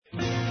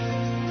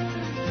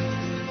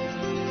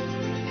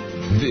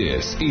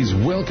This is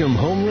Welcome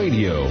Home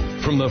Radio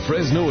from the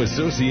Fresno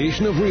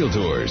Association of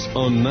Realtors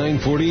on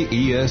 940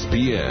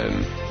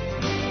 ESPN.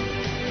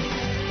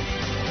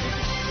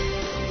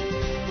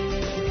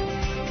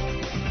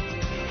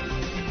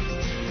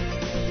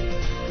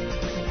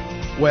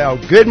 Well,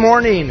 good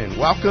morning and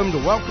welcome to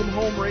Welcome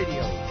Home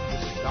Radio.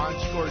 This is Don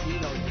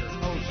Scordino, your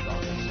host on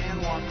the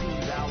San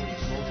Joaquin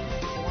Valley's most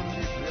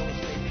informative real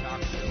estate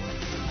talk show.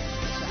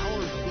 This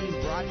hour is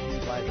being brought to you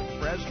by the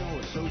Fresno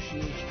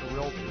Association of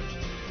Realtors.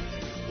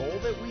 The goal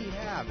that we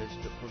have is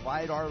to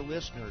provide our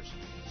listeners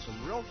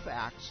some real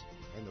facts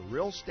and the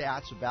real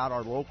stats about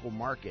our local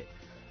market.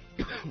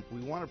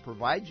 We want to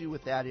provide you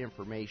with that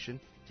information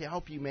to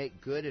help you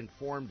make good,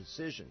 informed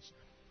decisions.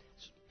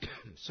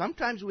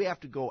 Sometimes we have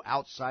to go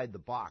outside the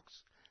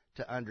box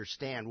to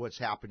understand what's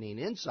happening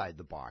inside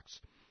the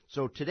box.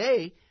 So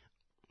today,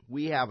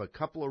 we have a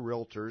couple of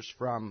realtors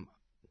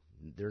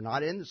they're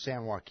not in the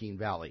San Joaquin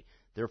Valley,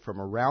 they're from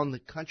around the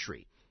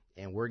country,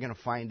 and we're going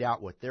to find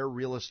out what their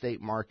real estate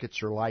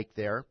markets are like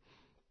there.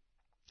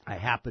 I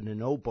happen to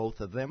know both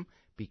of them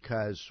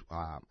because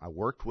I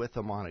worked with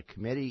them on a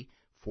committee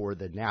for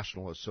the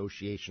National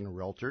Association of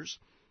Realtors,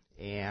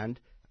 and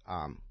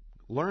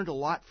learned a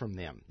lot from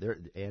them.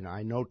 And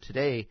I know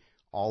today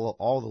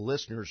all the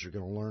listeners are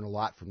going to learn a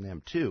lot from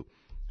them too.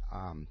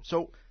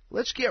 So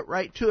let's get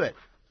right to it.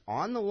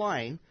 On the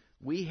line,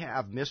 we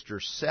have Mr.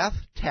 Seth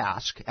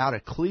Task out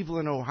of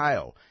Cleveland,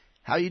 Ohio.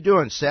 How you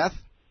doing, Seth?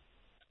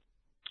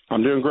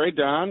 I'm doing great,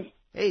 Don.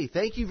 Hey,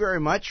 thank you very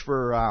much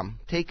for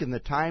taking the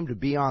time to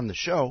be on the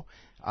show.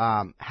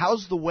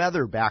 How's the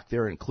weather back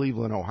there in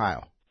Cleveland,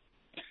 Ohio?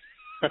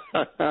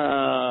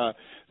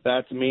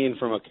 That's mean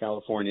from a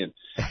Californian.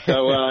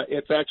 So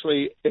it's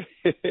actually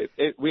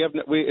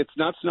it's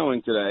not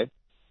snowing today.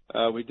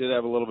 We did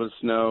have a little bit of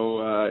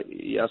snow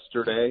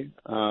yesterday.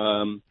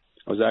 I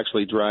was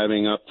actually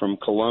driving up from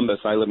Columbus.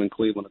 I live in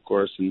Cleveland, of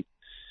course, and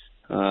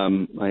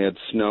I had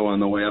snow on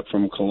the way up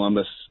from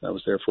Columbus. I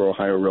was there for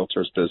Ohio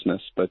Realtors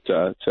business. But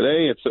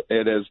today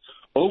it is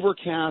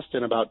overcast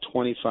and about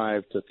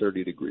 25 to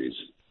 30 degrees.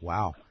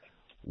 Wow.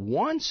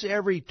 Once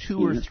every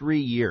 2 or 3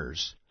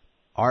 years,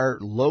 our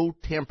low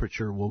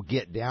temperature will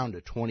get down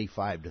to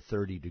 25 to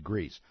 30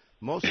 degrees.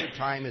 Most of the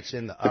time it's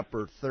in the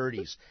upper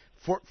 30s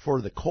for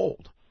the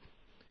cold.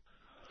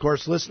 Of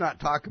course, let's not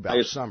talk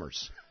about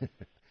summers.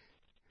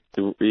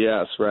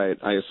 Yes, right.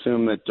 I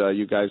assume that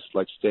you guys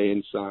stay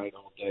inside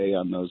all day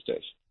on those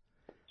days.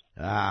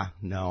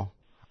 No.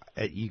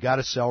 You got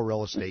to sell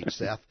real estate,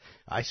 Seth.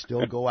 I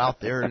still go out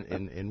there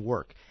and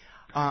work.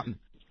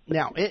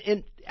 Now,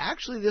 and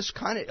actually this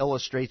kind of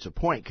illustrates a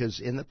point,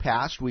 because in the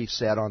past we've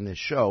said on this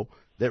show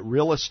that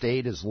real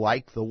estate is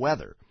like the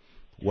weather.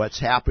 What's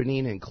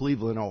happening in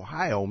Cleveland,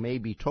 Ohio may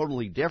be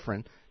totally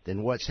different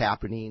than what's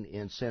happening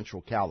in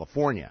Central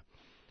California.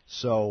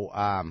 So,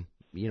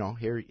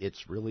 here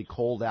it's really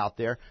cold out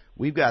there.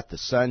 We've got the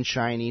sun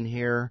shining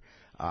here.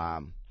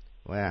 I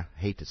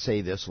hate to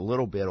say this, a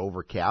little bit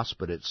overcast,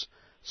 but it's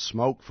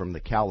smoke from the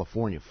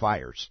California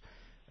fires.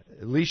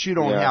 At least you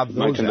don't have those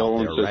out there, right? My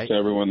condolences to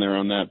everyone there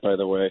on that, by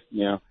the way.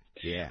 Yeah.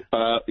 Yeah.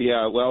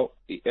 Well,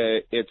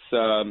 it's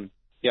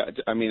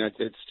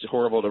it's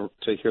horrible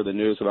to hear the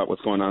news about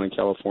what's going on in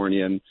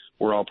California, and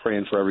we're all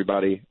praying for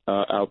everybody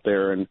out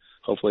there, and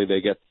hopefully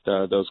they get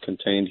those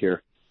contained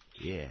here.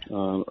 Yeah.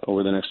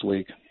 Over the next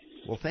week.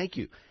 Well, thank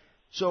you.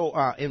 So,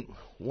 and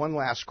one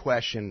last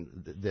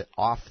question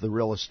off the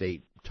real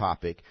estate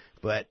topic,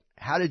 but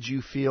how did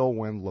you feel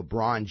when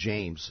LeBron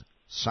James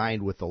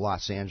signed with the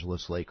Los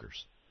Angeles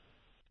Lakers?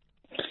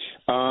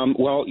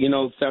 Well,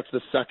 that's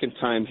the second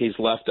time he's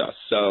left us.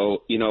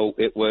 So,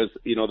 it was,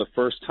 the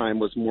first time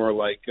was more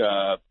like,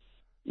 a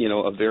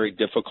very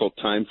difficult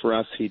time for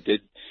us. He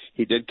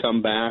did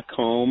come back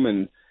home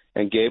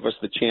and gave us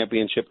the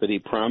championship that he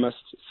promised.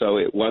 So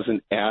it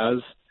wasn't as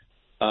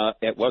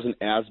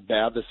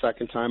bad the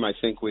second time. I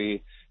think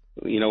we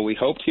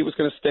hoped he was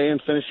going to stay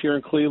and finish here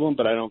in Cleveland,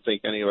 but I don't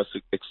think any of us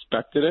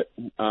expected it.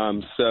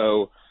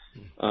 So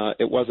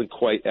it wasn't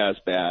quite as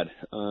bad.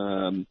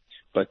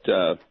 But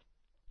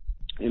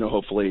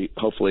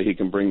hopefully he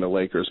can bring the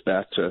Lakers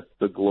back to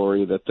the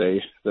glory that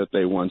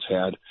they once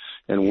had.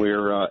 And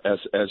we're,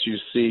 as you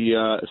see,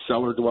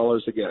 cellar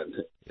dwellers again,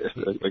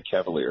 the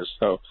Cavaliers.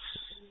 So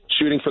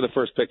shooting for the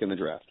first pick in the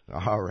draft.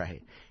 All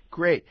right.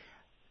 Great.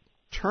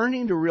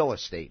 Turning to real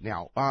estate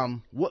now,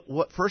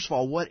 first of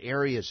all, what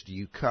areas do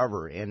you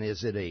cover, and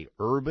is it a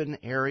urban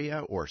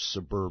area or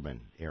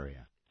suburban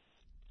area?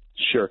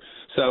 Sure.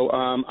 So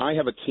I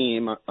have a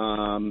team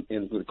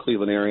in the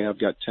Cleveland area. I've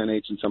got 10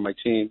 agents on my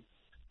team.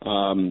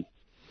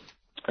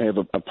 I have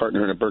a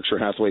partner in a Berkshire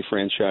Hathaway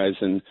franchise,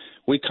 and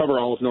we cover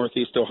all of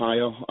Northeast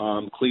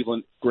Ohio,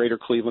 Cleveland, greater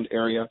Cleveland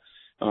area.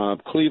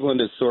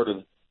 Cleveland is sort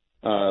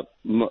of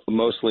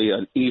mostly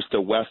an east, a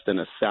west, and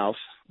a south.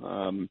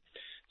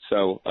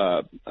 So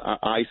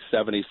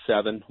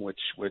I-77,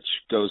 which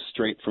goes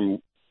straight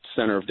from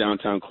center of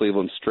downtown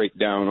Cleveland straight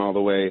down all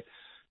the way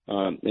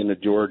into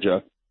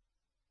Georgia.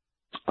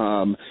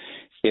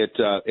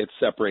 It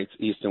separates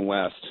east and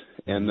west,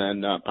 and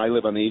then I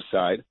live on the east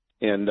side,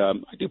 and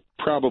I do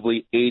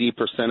probably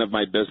 80% of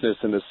my business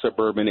in the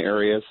suburban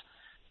areas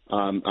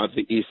on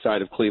the east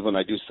side of Cleveland.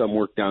 I do some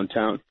work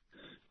downtown,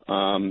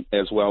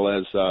 as well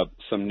as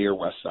some near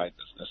west side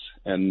business,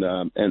 and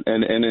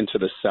into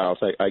the south.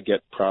 I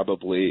get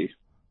probably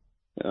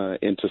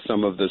into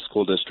some of the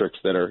school districts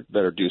that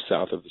are due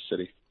south of the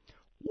city.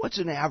 What's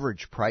an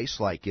average price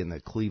like in the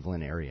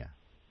Cleveland area?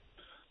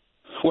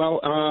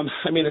 Well,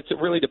 I mean, it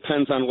really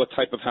depends on what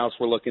type of house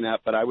we're looking at,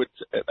 but I'd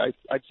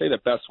say the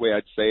best way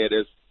I'd say it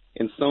is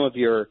in some of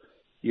your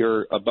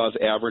above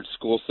average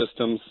school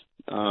systems,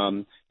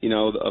 you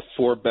know, a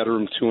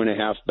 4-bedroom,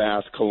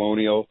 2.5-bath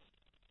colonial,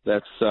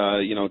 that's,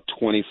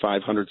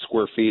 2,500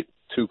 square feet,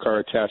 2-car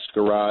attached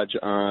garage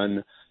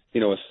on,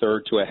 a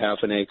third to a half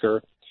an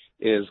acre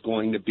is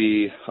going to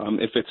be,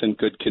 if it's in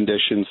good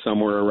condition,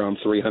 somewhere around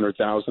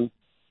 $300,000.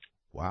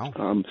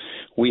 Wow.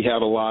 We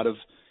have a lot of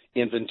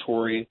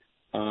inventory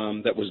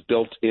that was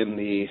built in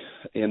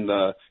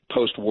the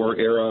post-war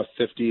era,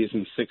 50s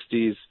and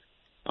 60s,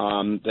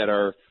 that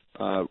are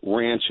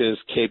ranches,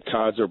 Cape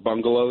Cods, or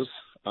bungalows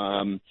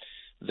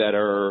that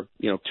are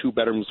 2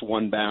 bedrooms,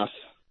 1 bath,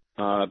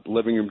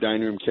 living room,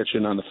 dining room,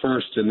 kitchen on the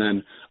first, and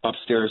then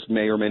upstairs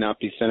may or may not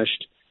be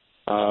finished,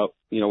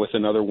 with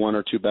another 1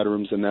 or 2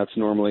 bedrooms, and that's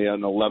normally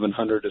an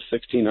 1,100 to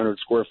 1,600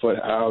 square foot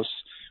house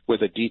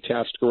with a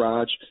detached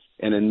garage.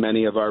 And in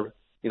many of our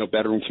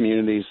bedroom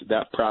communities,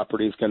 that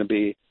property is going to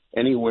be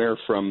anywhere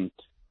from,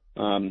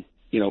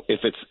 if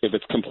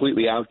it's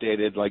completely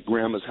outdated, like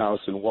grandma's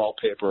house and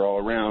wallpaper all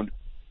around,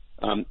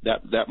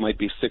 that might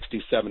be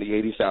 $60,000,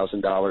 $70,000,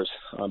 $80,000.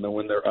 And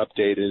when they're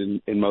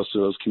updated in most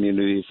of those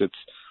communities, it's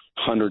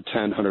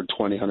 110,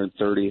 120,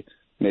 130,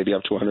 maybe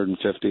up to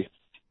 150.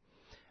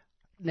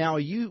 Now,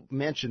 you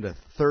mentioned a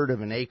third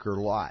of an acre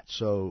lot.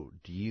 So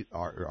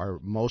are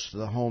most of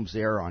the homes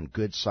there on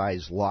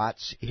good-sized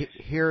lots?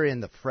 Here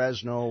in the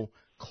Fresno,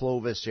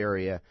 Clovis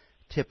area,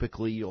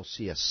 typically you'll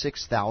see a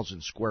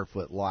 6,000 square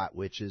foot lot,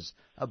 which is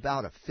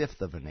about a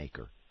fifth of an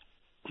acre.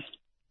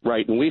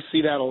 Right, and we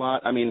see that a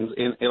lot. I mean,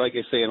 like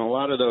I say, in a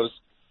lot of those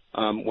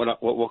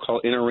what we'll call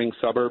inner ring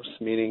suburbs,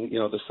 meaning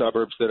the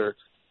suburbs that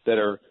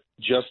are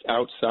just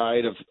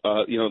outside of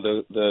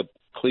the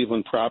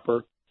Cleveland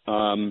proper.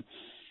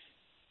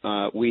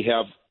 We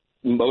have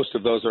most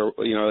of those are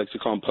like you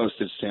call them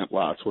postage stamp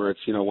lots, where it's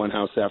one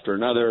house after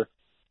another.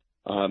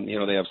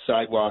 They have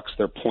sidewalks.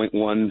 They're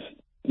 0.1,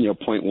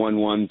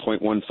 0.11,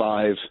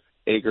 0.15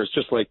 acres,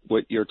 just like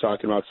what you're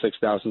talking about,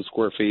 6,000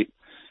 square feet.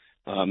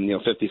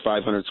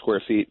 5,500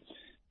 square feet.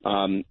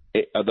 Those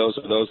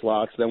are those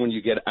lots. Then when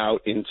you get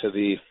out into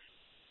the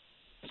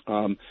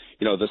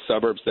the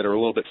suburbs that are a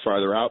little bit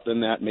farther out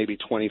than that, maybe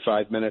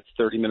 25 minutes,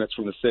 30 minutes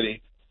from the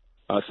city,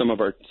 some of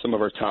our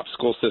top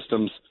school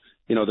systems,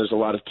 there's a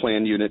lot of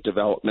planned unit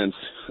developments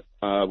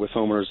with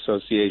homeowners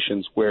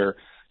associations where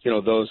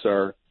those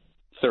are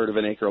third of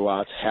an acre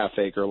lots, half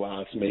acre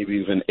lots, maybe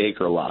even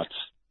acre lots.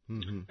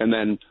 Mm-hmm. And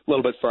then a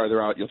little bit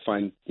farther out, you'll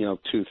find 2,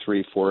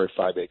 3, 4, or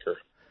 5 acre.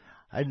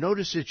 I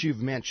noticed that you've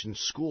mentioned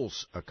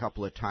schools a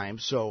couple of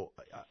times. So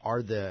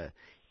are the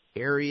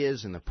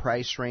areas and the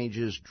price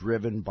ranges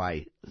driven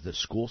by the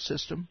school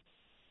system?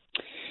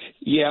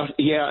 Yeah,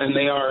 and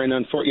they are. And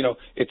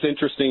it's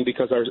interesting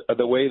because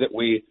the way that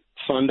we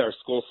fund our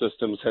school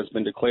systems has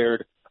been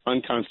declared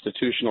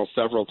unconstitutional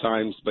several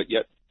times, but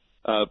yet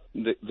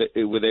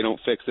they don't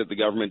fix it. The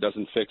government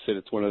doesn't fix it.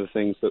 It's one of the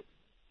things that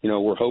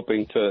we're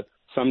hoping to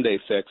someday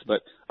fix.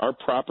 But our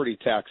property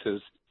taxes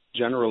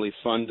generally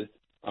fund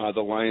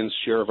the lion's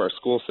share of our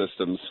school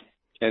systems.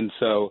 And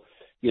so,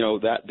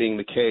 that being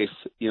the case,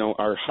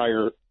 our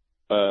higher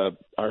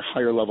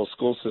level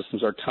school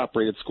systems, our top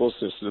rated school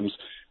systems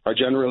are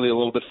generally a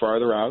little bit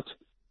farther out.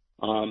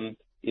 And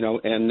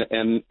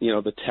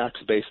the tax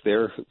base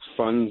there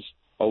funds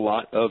a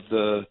lot of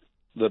the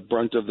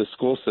brunt of the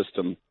school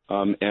system,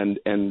 and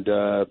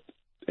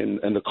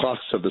the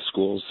costs of the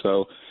schools.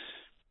 So,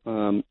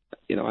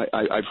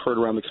 I've heard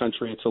around the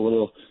country it's a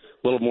little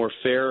more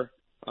fair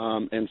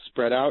and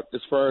spread out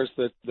as far as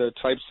the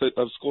types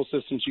of school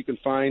systems you can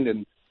find.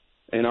 And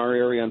in our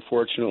area,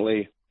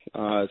 unfortunately,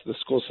 the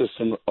school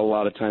system a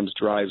lot of times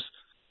drives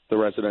the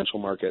residential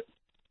market.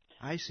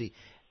 I see.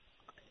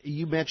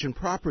 You mentioned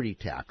property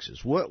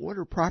taxes. What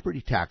are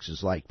property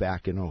taxes like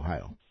back in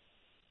Ohio?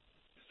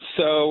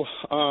 So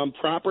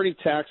property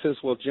taxes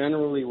will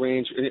generally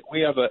range.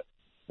 We have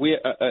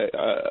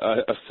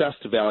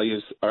assessed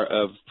values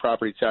of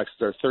property taxes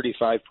are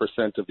 35%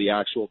 of the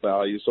actual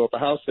value. So if a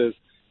house is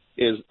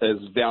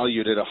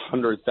valued at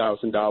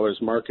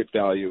 $100,000 market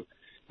value,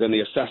 then the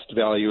assessed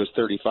value is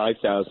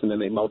 $35,000,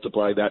 and they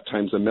multiply that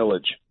times a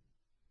millage.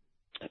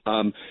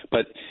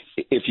 But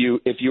if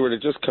you were to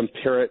just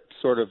compare it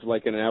sort of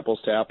like an apples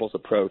to apples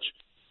approach,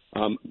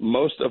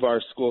 most of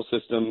our school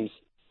systems,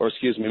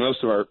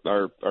 most of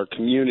our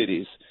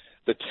communities,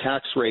 the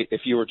tax rate,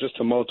 if you were just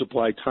to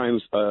multiply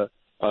times a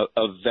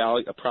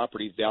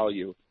property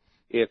value,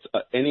 it's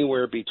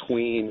anywhere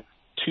between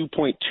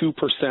 2.2%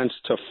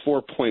 to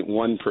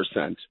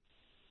 4.1%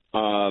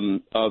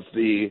 of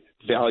the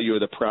value of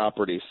the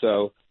property.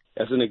 So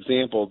as an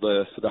example,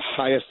 the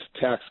highest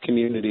tax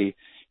community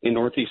in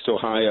Northeast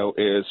Ohio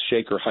is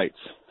Shaker Heights.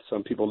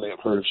 Some people may have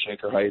heard of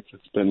Shaker Heights.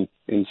 It's been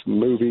in some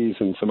movies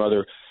and some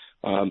other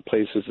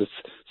places. It's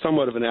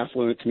somewhat of an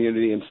affluent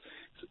community, and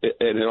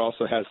it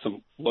also has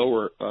some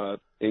lower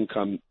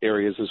income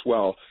areas as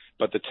well.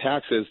 But the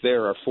taxes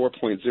there are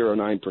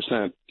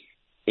 4.09%,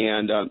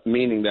 and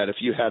meaning that if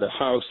you had a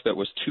house that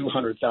was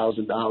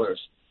 $200,000,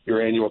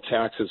 your annual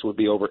taxes would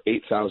be over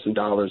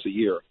 $8,000 a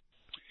year.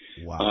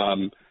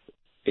 Wow.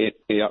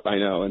 Yeah, I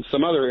know. In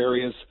some other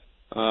areas,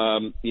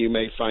 you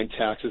may find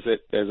taxes at,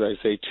 as I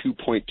say,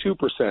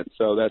 2.2%.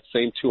 So that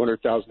same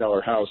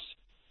 $200,000 house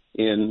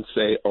in,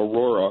 say,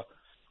 Aurora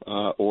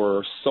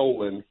or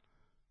Solon,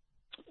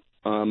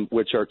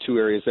 which are two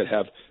areas that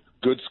have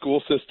good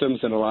school systems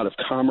and a lot of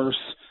commerce,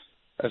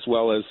 as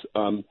well as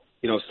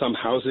some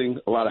housing,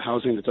 a lot of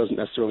housing that doesn't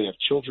necessarily have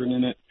children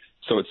in it.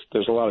 So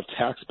there's a lot of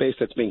tax base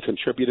that's being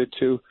contributed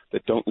to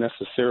that don't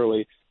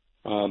necessarily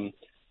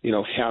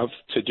have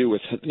to do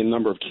with the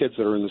number of kids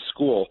that are in the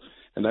school,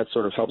 and that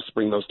sort of helps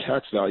bring those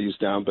tax values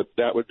down. But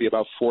that would be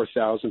about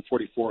 $4,000,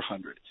 $4,400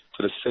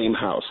 for the same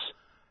house.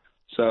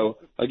 So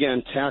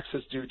again,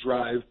 taxes do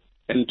drive.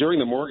 And during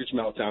the mortgage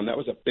meltdown, that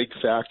was a big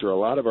factor. A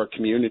lot of our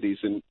communities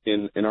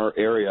in our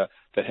area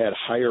that had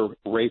higher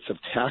rates of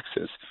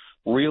taxes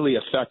really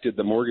affected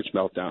the mortgage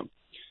meltdown,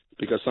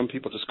 because some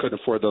people just couldn't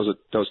afford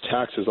those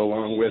taxes,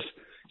 along with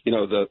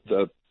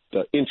the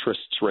interest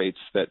rates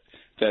that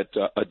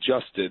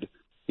adjusted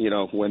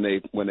when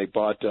they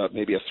bought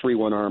maybe a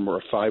 3-1 ARM or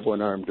a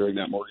 5-1 ARM during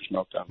that mortgage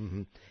meltdown.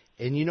 Mm-hmm.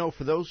 And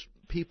for those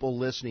people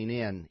listening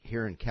in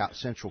here in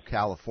Central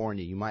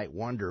California, you might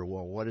wonder,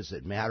 well, what does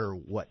it matter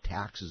what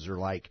taxes are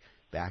like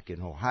back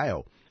in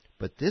Ohio?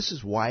 But this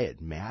is why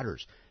it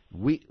matters.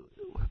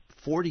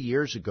 40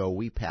 years ago,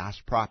 we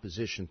passed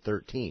Proposition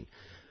 13.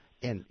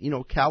 And,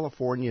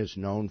 California is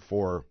known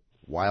for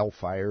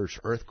wildfires,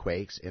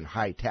 earthquakes, and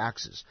high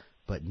taxes,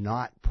 but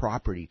not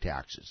property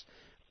taxes.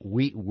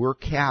 We're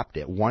capped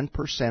at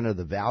 1% of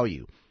the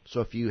value.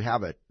 So if you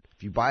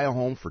buy a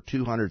home for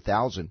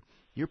 $200,000,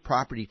 your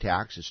property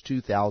tax is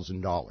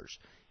 $2,000,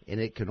 and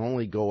it can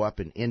only go up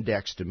an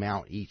indexed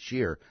amount each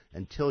year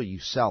until you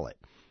sell it.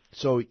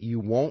 So you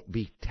won't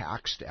be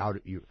taxed out.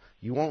 You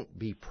won't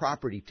be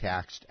property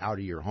taxed out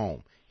of your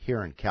home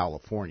here in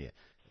California,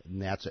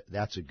 and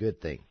that's a good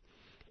thing.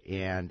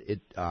 And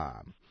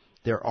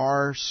there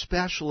are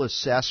special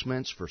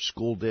assessments for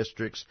school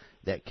districts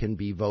that can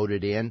be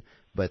voted in,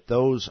 but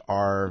those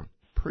are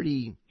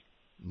pretty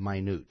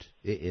minute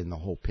in the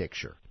whole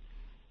picture.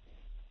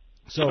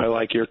 So I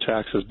like your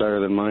taxes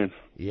better than mine.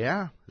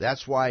 Yeah,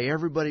 that's why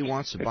everybody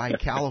wants to buy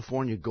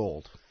California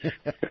gold.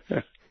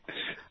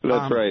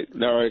 That's right.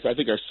 No, I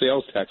think our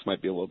sales tax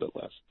might be a little bit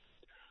less.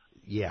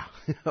 Yeah.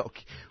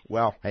 Okay.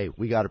 Well, hey,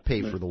 we got to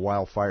pay for the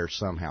wildfire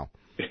somehow.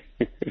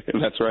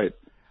 That's right.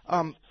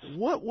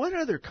 What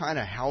other kind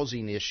of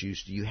housing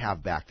issues do you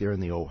have back there in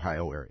the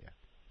Ohio area?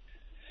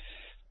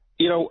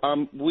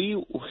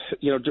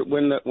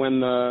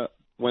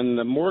 When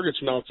the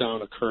mortgage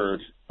meltdown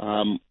occurred,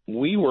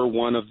 we were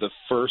one of the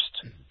first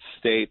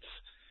states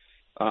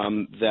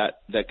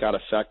that got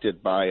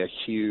affected by a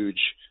huge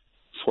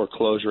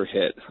foreclosure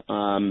hit.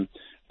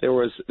 There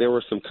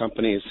were some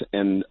companies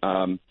and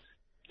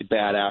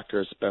bad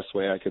actors, best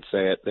way I could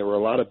say it. There were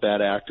a lot of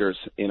bad actors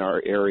in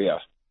our area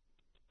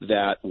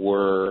that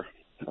were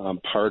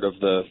part of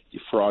the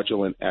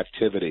fraudulent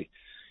activity,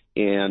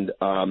 and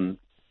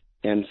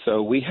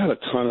so we had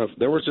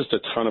there was just a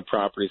ton of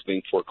properties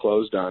being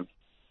foreclosed on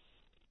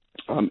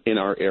in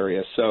our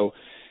area. So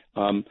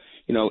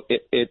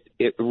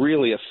it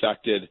really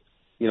affected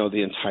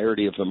the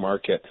entirety of the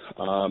market.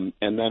 And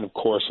then of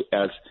course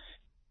as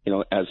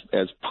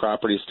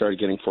properties started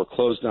getting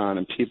foreclosed on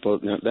and people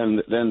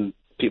then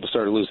people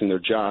started losing their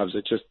jobs,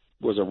 it just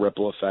was a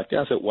ripple effect,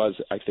 as it was,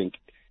 I think,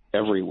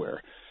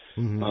 everywhere.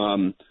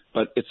 Mm-hmm.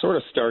 But it sort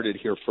of started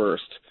here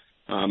first.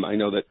 I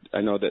know that,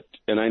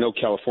 and I know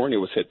California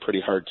was hit pretty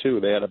hard too.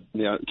 They had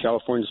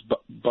California's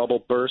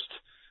bubble burst,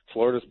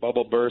 Florida's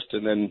bubble burst,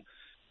 and then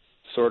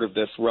sort of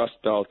this rust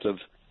belt of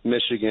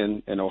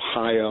Michigan and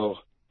Ohio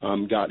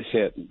got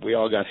hit. We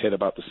all got hit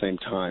about the same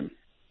time.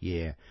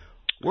 Yeah.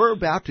 We're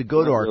about to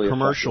go to our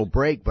commercial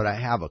break, but I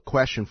have a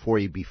question for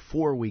you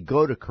before we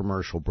go to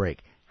commercial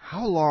break.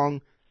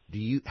 How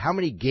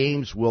many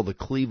games will the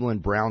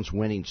Cleveland Browns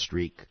winning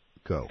streak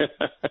go?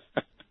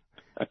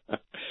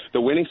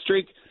 The winning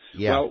streak?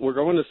 Yeah. Well,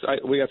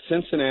 we got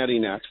Cincinnati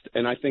next,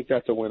 and I think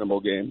that's a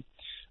winnable game.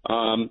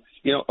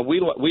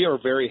 We are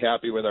very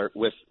happy with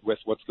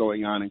what's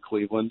going on in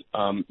Cleveland.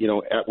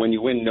 When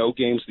you win no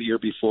games the year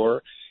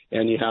before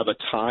and you have a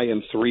tie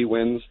and 3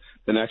 wins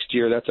the next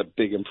year, that's a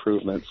big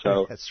improvement.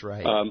 So that's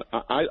right.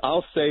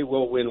 I'll say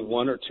we'll win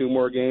 1 or 2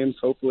 more games,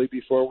 hopefully,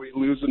 before we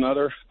lose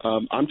another.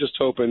 I'm just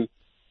hoping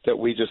that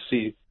we just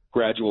see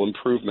gradual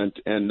improvement,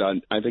 and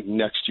I think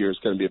next year is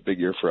going to be a big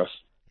year for us.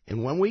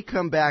 And when we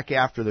come back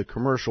after the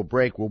commercial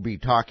break, we'll be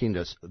talking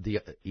to the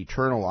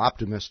eternal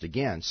optimist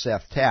again,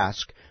 Seth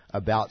Task,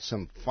 about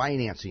some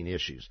financing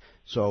issues.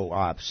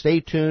 So stay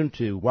tuned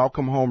to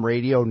Welcome Home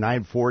Radio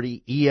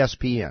 940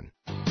 ESPN.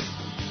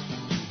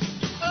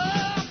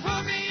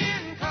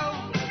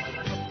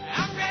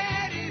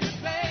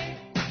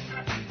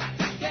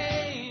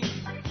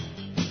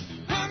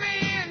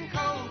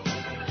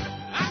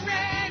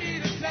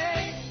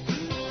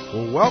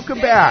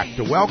 Welcome back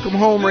to Welcome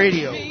Home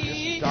Radio.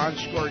 This is Don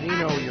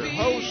Scordino, your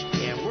host,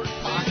 and we're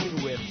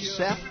talking with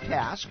Seth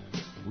Kask,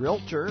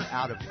 realtor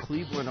out of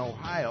Cleveland,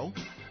 Ohio.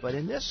 But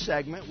in this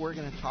segment, we're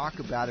going to talk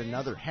about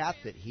another hat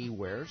that he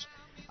wears.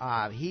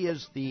 He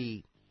is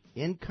the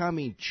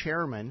incoming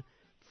chairman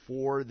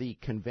for the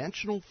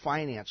Conventional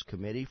Finance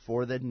Committee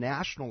for the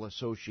National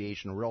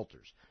Association of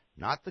Realtors.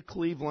 Not the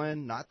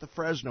Cleveland, not the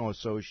Fresno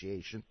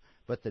Association,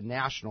 but the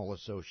National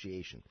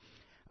Association.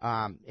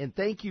 And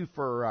thank you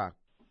for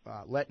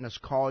letting us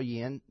call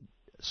you in,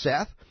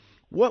 Seth.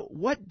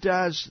 What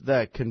does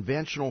the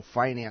Conventional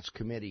Finance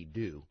Committee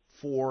do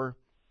for,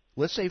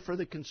 let's say, for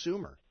the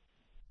consumer?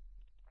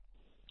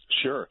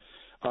 Sure.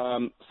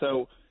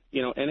 So,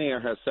 NAR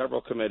has several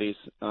committees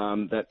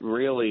that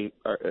really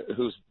are,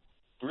 whose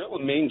real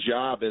main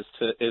job is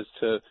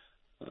to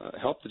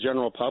help the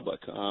general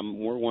public.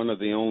 We're one of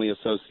the only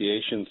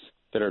associations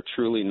that are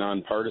truly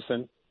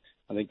nonpartisan.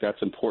 I think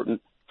that's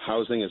important.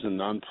 Housing is a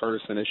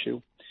nonpartisan issue.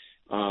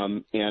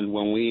 And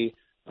when we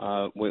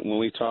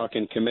talk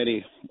in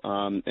committee,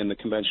 in the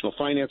Conventional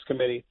Finance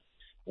Committee,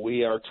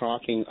 we are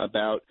talking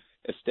about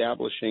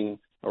establishing,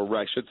 or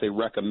I should say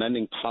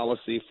recommending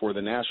policy for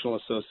the National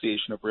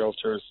Association of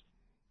Realtors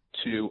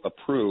to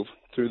approve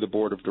through the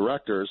Board of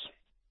Directors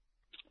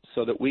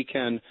so that we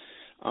can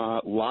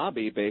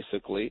lobby,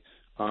 basically,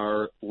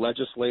 our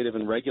legislative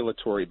and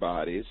regulatory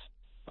bodies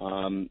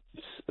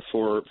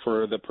for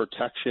the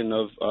protection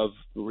of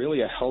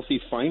really a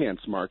healthy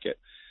finance market.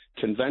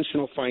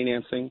 Conventional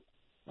financing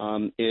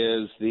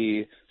is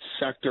the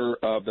sector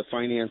of the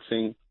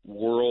financing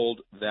world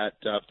that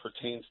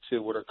pertains to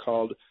what are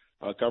called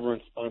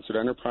government-sponsored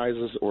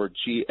enterprises, or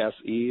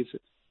GSEs.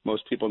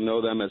 Most people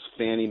know them as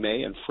Fannie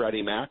Mae and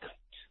Freddie Mac.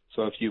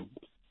 So if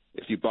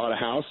you bought a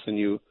house and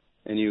you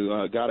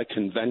got a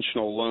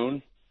conventional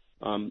loan,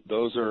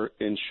 those are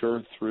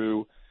insured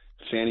through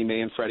Fannie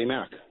Mae and Freddie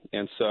Mac.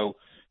 And so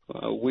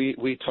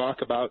we talk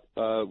about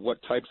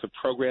what types of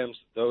programs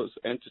those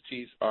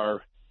entities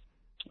are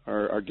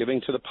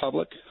giving to the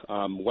public,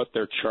 what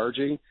they're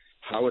charging,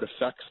 how it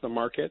affects the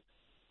market,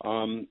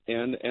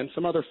 and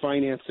some other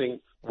financing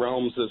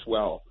realms as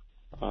well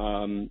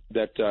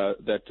that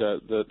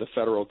the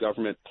federal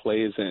government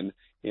plays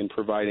in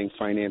providing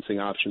financing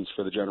options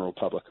for the general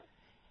public.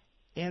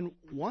 And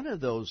one of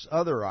those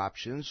other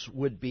options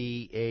would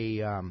be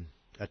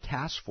a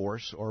task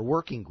force or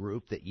working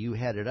group that you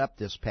headed up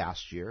this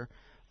past year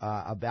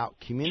about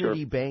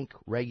community bank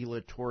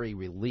regulatory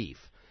relief.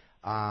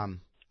 Can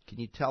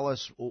you tell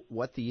us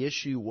what the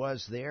issue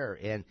was there,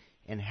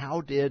 and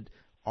how did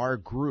our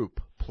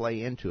group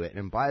play into it?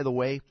 And by the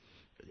way,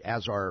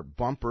 as our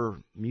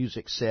bumper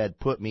music said,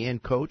 "Put me in,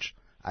 Coach,"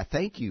 I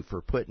thank you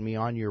for putting me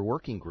on your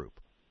working group.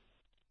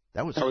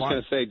 That was fun. I was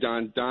going to say,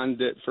 Don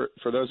did,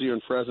 for those of you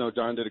in Fresno,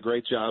 Don did a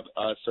great job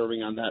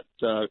serving on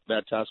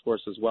that task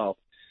force as well,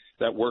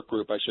 that work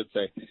group, I should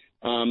say.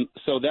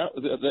 So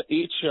that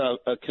each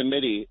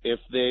committee, if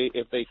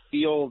they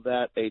feel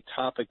that a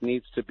topic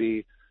needs to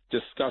be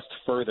discussed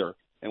further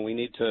and we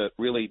need to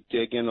really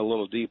dig in a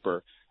little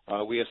deeper,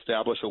 we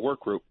establish a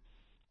work group.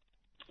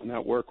 And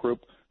that work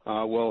group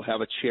will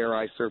have a chair.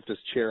 I served as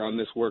chair on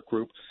this work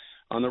group.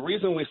 The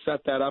reason we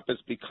set that up is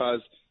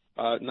because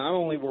not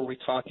only were we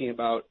talking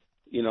about,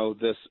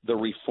 the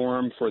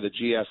reform for the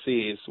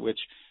GSEs, which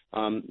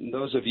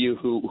those of you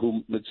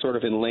who sort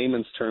of in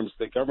layman's terms,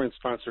 the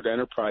government-sponsored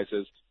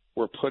enterprises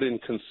were put in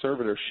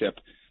conservatorship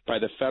by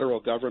the federal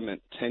government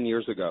 10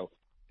 years ago.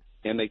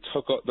 And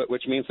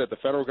which means that the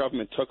federal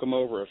government took them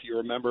over. If you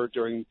remember,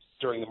 during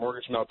the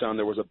mortgage meltdown,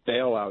 there was a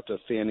bailout of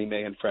Fannie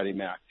Mae and Freddie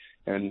Mac,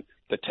 and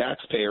the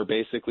taxpayer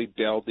basically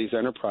bailed these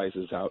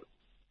enterprises out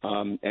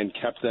and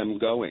kept them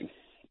going.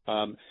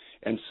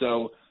 And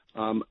so,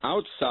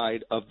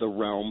 outside of the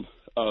realm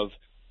of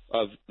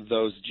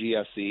those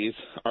GSEs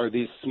are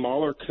these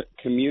smaller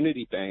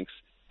community banks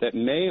that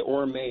may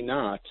or may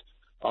not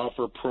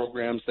offer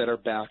programs that are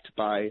backed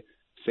by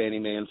Fannie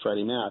Mae and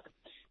Freddie Mac.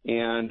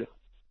 And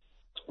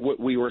what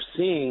we were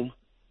seeing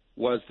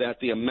was that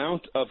the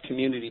amount of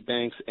community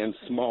banks and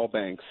small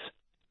banks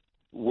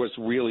was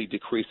really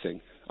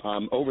decreasing.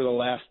 Over the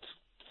last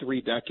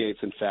 3 decades,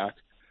 in fact,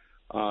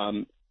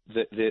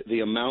 the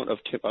amount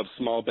of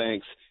small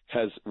banks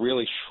has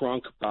really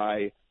shrunk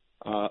by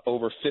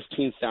over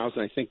 15,000.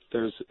 I think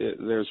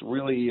there's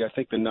really, I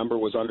think the number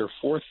was under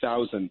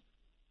 4,000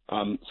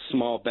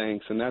 small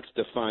banks, and that's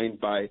defined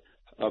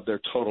of their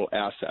total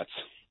assets.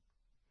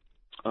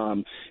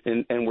 And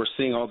we're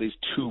seeing all these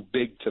too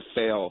big to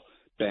fail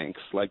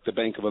banks, like the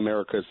Bank of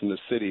America's in the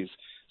cities,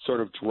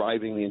 sort of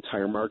driving the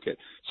entire market.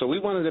 So we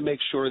wanted to make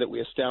sure that we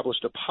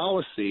established a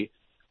policy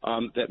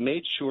that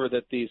made sure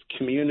that these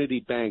community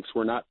banks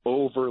were not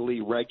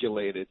overly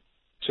regulated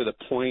to the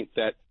point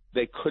that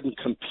they couldn't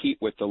compete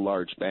with the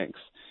large banks,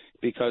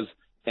 because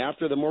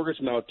after the mortgage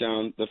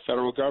meltdown, the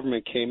federal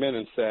government came in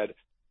and said,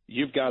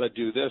 you've got to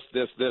do this,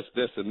 this, this,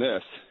 this, and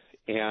this.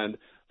 And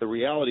the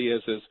reality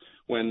is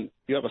when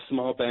you have a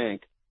small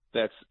bank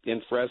that's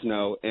in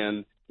Fresno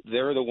and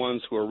they're the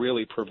ones who are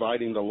really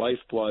providing the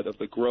lifeblood of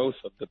the growth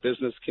of the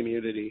business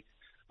community,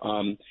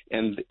 and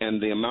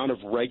the amount of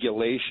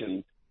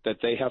regulation that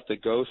they have to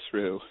go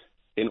through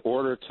in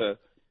order to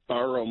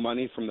borrow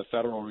money from the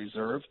Federal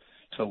Reserve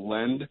to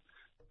lend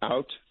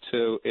out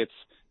to its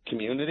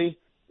community,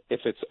 if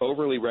it's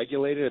overly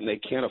regulated and they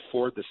can't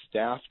afford the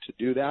staff to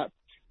do that,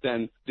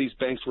 then these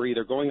banks were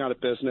either going out of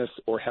business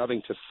or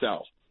having to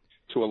sell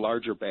to a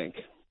larger bank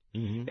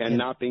and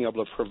not being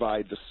able to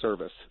provide the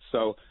service.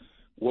 So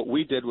what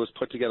we did was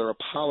put together a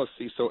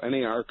policy so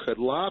NAR could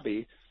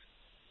lobby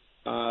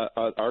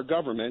our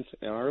government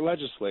and our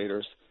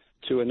legislators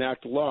to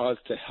enact laws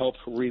to help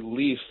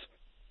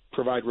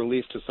provide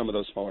relief to some of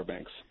those smaller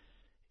banks.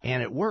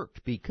 And it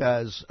worked,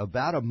 because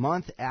about a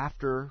month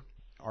after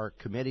our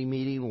committee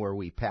meeting where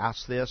we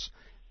passed this,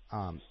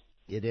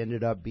 it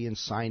ended up being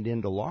signed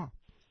into law.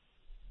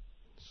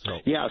 So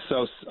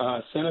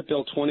Senate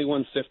Bill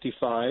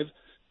 2155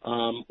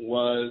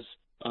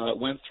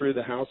 went through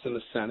the House and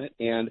the Senate,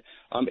 and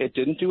it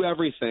didn't do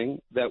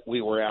everything that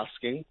we were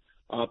asking,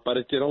 but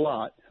it did a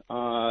lot.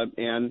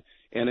 And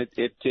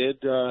it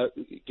did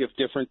give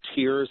different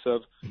tiers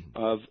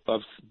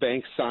of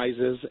bank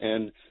sizes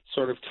and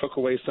sort of took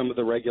away some of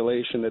the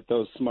regulation that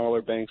those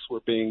smaller banks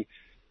were being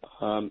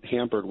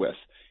hampered with.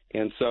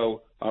 And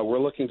so we're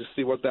looking to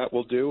see what that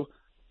will do.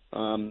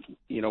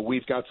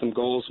 We've got some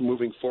goals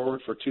moving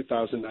forward for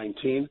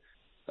 2019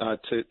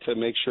 to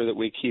make sure that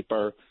we keep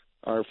our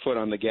foot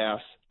on the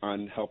gas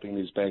on helping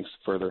these banks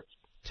further.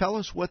 Tell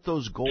us what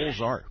those goals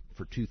are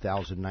for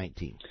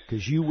 2019,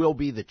 because you will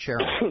be the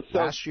chairman.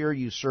 Last year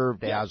you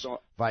served as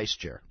vice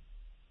chair.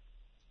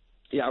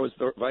 Yeah, I was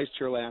the vice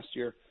chair last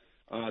year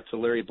to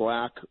Larry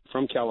Black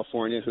from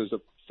California, who's a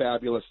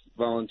fabulous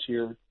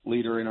volunteer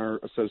leader in our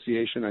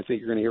association. I think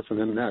you're going to hear from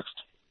him next.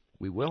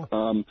 We will.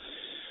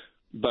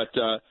 But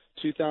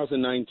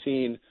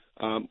 2019,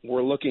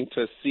 we're looking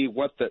to see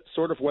what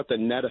the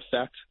net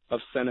effect of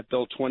Senate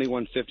Bill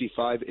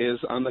 2155 is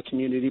on the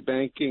community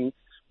banking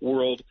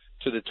world,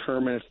 to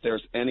determine if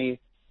there's any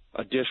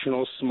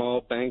additional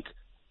small bank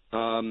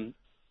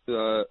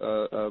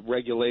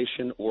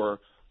regulation, or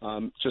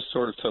just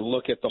sort of to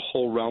look at the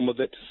whole realm of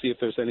it to see if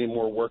there's any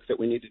more work that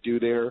we need to do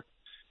there.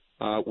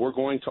 We're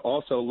going to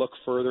also look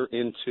further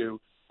into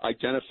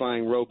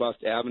identifying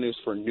robust avenues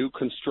for new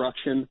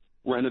construction,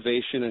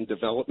 renovation, and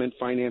development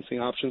financing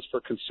options for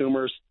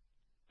consumers,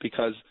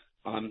 because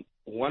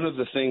one of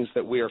the things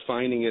that we are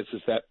finding is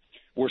that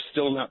we're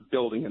still not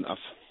building enough.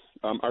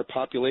 Our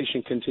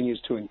population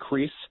continues to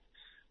increase.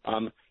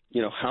 Our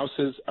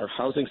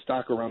housing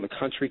stock around the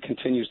country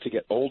continues to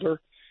get older,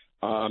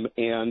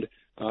 and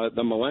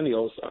the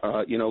millennials,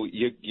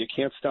 you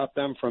can't stop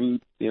them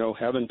from,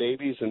 having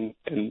babies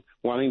and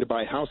wanting to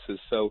buy houses.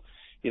 So,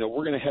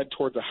 we're going to head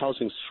towards a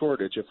housing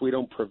shortage if we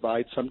don't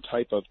provide some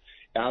type of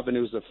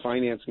avenues of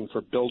financing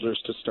for builders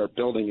to start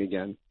building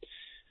again.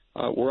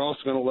 We're also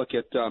going to look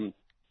at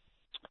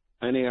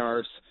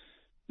NAR's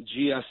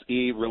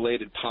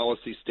GSE-related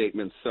policy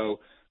statements. So,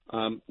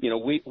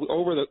 we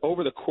over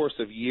the course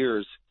of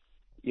years,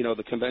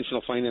 the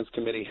Conventional Finance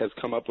Committee has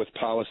come up with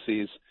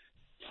policies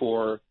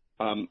for,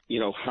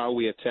 how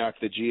we attack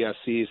the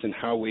GSEs and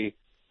how we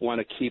want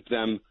to keep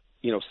them,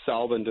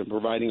 solvent and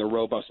providing a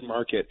robust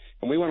market.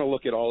 And we want to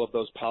look at all of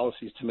those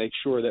policies to make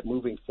sure that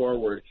moving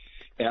forward,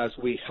 as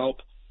we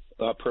help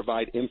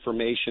provide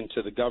information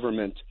to the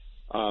government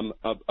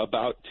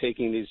about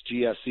taking these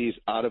GSEs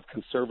out of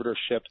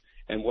conservatorship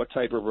and what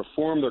type of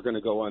reform they're going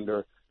to go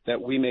under,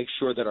 that we make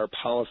sure that our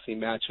policy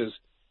matches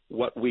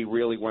what we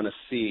really want to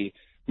see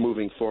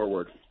moving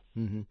forward.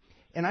 Mm-hmm.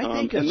 And I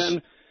think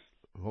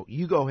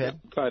you go ahead.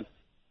 Go ahead.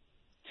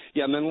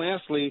 Yeah, and then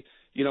lastly,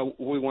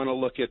 we want to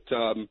look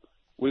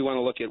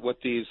at what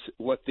these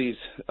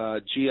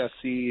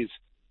GSEs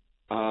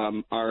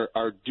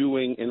are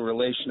doing in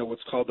relation to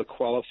what's called the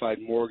qualified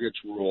mortgage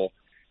rule,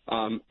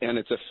 and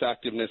its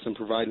effectiveness in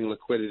providing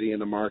liquidity in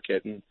the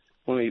market. And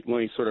let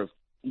me sort of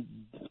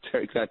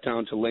take that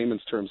down to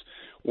layman's terms.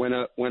 When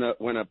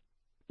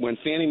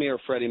Fannie Mae or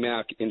Freddie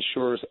Mac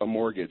insures a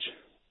mortgage,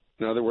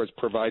 in other words,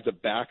 provides a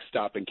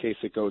backstop in case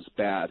it goes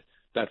bad,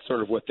 that's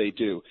sort of what they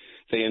do.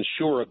 They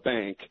insure a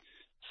bank,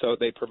 so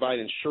they provide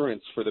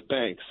insurance for the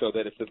bank so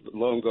that if the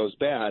loan goes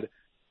bad,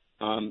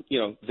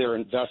 their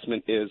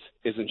investment is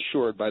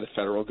insured by the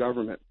federal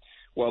government.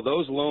 Well,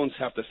 those loans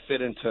have to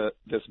fit into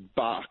this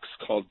box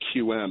called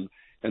QM,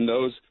 and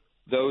those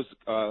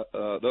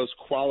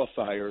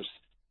qualifiers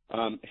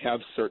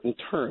have certain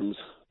terms,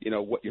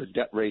 what your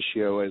debt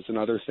ratio is and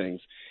other things.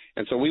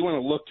 And so we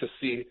want to look to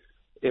see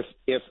if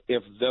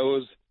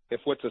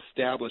what's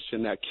established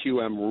in that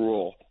QM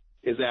rule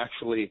is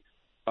actually,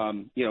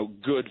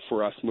 good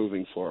for us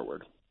moving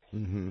forward.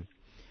 Mm-hmm.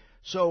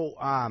 So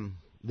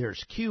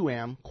there's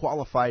QM,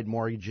 qualified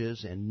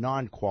mortgages, and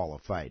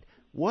non-qualified.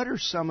 What are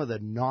some of the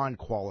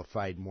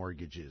non-qualified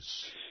mortgages?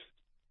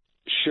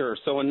 Sure.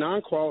 So a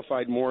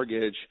non-qualified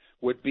mortgage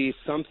would be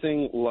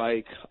something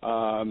like,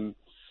 as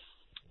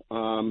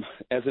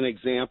an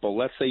example,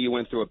 let's say you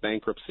went through a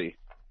bankruptcy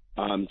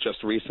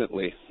just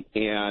recently,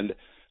 and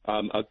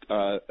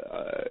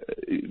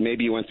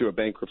maybe you went through a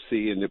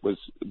bankruptcy and it was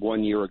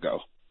 1 year ago,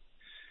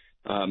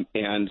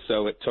 and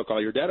so it took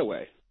all your debt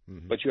away,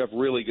 but you have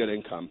really good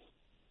income.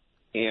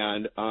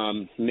 And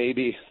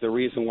maybe the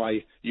reason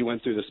why you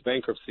went through this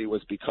bankruptcy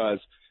was because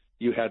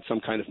you had some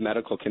kind of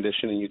medical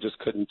condition and you just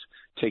couldn't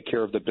take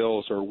care of the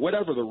bills, or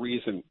whatever the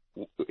reason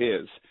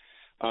is.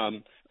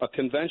 A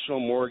conventional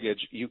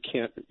mortgage, you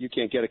can't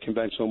get a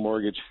conventional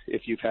mortgage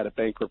if you've had a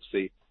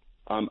bankruptcy.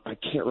 I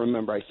can't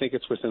remember. I think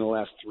it's within the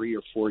last 3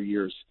 or 4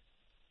 years.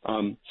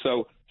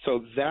 So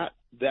that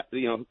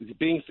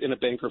being in a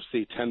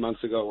bankruptcy 10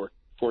 months ago or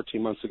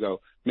 14 months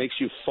ago makes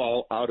you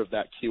fall out of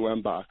that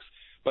QM box.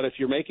 But if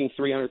you're making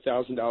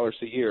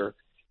 $300,000 a year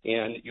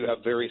and you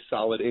have very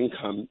solid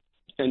income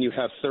and you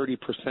have 30%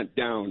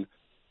 down,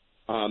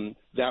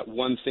 that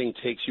one thing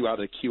takes you out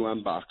of the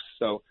QM box.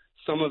 So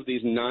some of these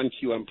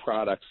non-QM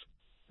products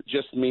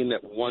just mean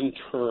that one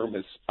term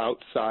is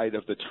outside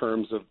of the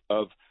terms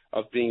of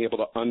being able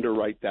to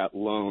underwrite that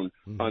loan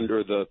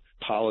under the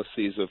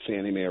policies of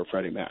Fannie Mae or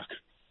Freddie Mac.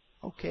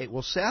 Okay.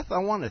 Well, Seth, I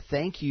want to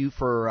thank you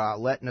for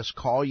letting us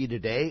call you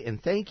today,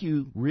 and thank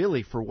you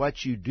really for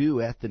what you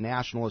do at the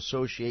National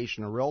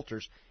Association of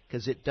Realtors,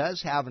 because it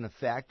does have an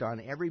effect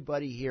on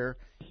everybody here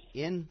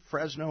in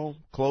Fresno,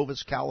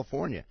 Clovis,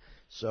 California.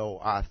 So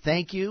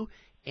thank you,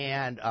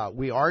 and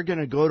we are going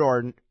to go to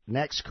our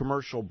next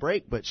commercial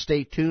break, but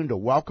stay tuned to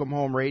Welcome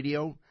Home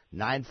Radio,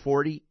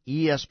 940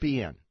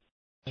 ESPN.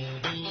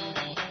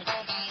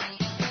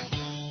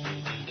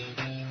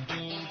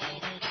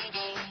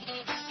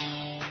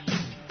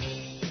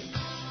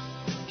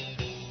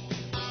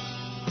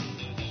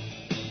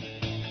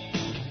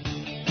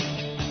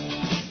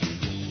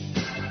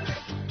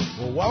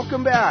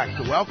 Welcome back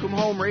to Welcome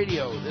Home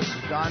Radio. This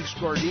is Don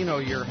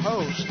Scordino, your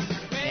host.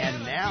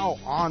 And now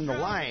on the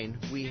line,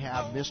 we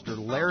have Mr.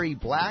 Larry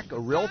Black, a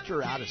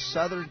realtor out of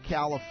Southern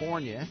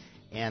California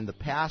and the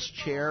past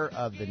chair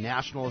of the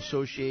National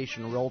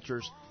Association of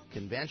Realtors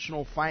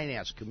Conventional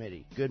Finance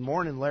Committee. Good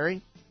morning,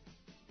 Larry.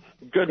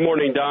 Good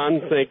morning,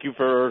 Don. Thank you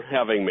for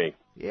having me.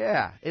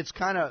 Yeah, it's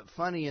kind of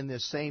funny in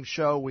this same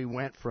show we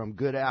went from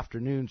Good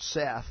Afternoon,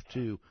 Seth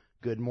to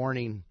Good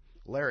Morning,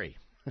 Larry.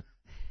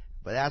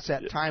 But that's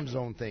that time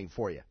zone thing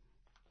for you.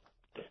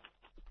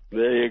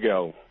 There you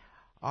go.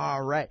 All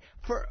right.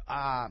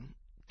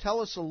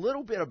 Tell us a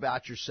little bit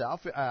about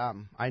yourself.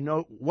 I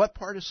know, what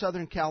part of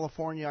Southern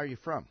California are you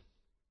from?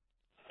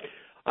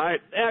 I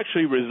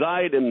actually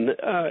reside in an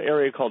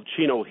area called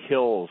Chino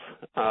Hills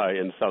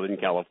in Southern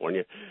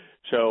California.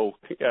 So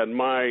in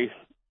my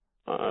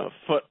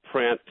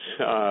footprint,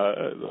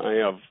 I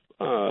have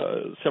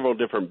several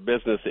different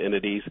business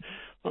entities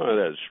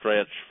that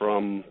stretch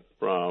from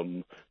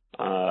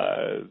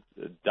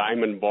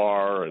Diamond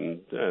Bar and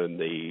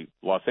the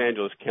Los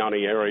Angeles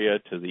County area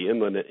to the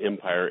Inland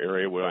Empire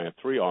area, where I have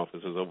 3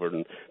 offices over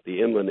in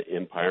the Inland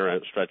Empire,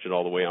 and stretch it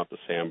all the way out to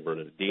San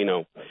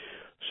Bernardino.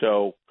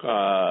 So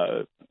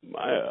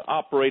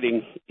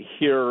operating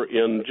here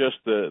in just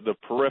the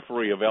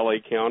periphery of LA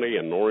County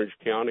and Orange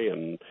County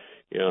and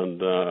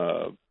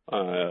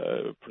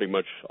pretty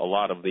much a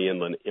lot of the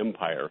Inland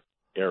Empire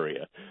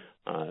area.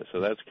 So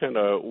that's kind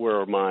of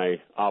where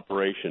my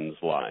operations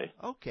lie.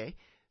 Okay.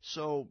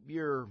 So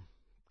you're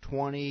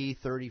 20,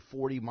 30,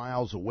 40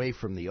 miles away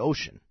from the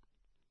ocean.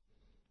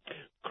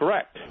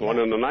 Correct. One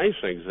of the nice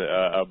things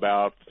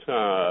about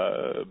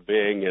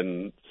being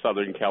in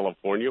Southern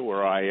California,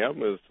 where I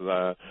am, is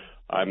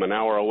I'm an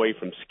hour away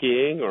from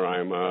skiing, or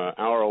I'm an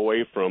hour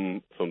away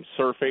from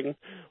surfing,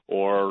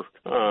 or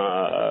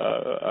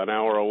an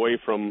hour away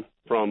from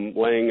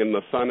laying in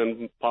the sun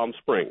in Palm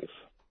Springs.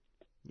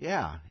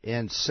 Yeah,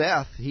 and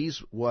Seth,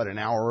 he's, an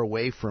hour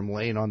away from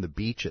laying on the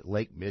beach at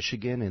Lake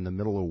Michigan in the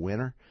middle of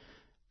winter.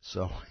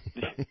 So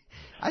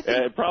I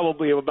think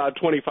probably about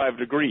 25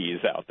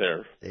 degrees out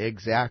there.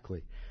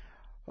 Exactly.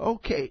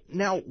 Okay,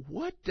 now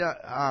what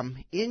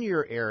in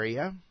your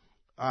area,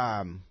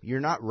 you're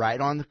not right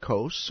on the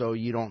coast, so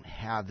you don't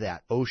have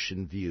that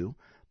ocean view,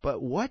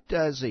 but what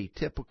does a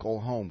typical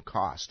home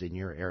cost in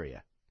your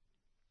area?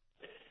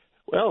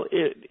 Well,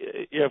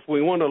 if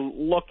we want to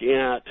look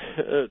at,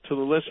 to the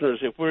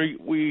listeners, if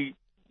we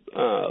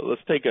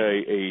let's take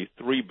a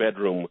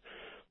 3-bedroom,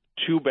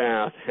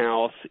 2-bath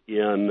house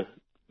in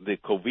the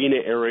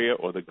Covina area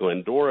or the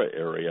Glendora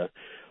area,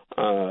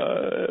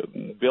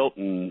 built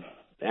in,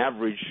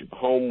 average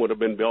home would have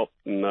been built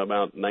in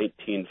about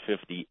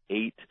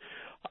 1958.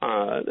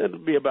 That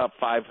would be about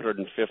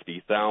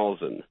 $550,000.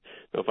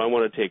 Now, if I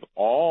want to take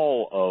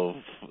all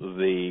of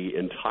the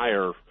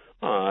entire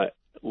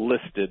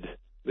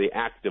the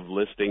active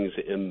listings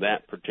in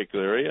that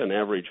particular area, an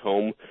average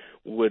home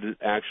would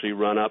actually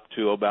run up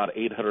to about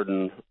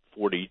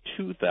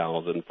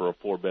 $842,000 for a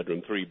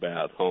 4-bedroom,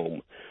 3-bath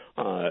home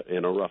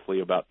in a roughly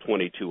about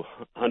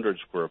 2,200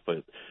 square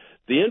foot.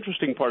 The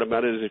interesting part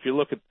about it is if you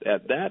look at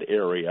that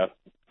area,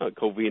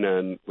 Covina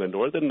and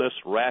Glendora, then this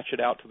ratchet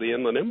out to the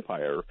Inland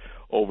Empire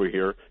over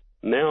here.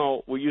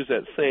 Now we use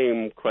that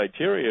same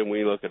criteria and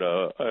we look at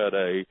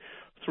a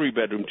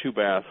 3-bedroom,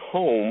 2-bath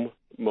home.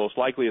 Most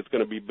likely it's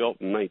going to be built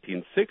in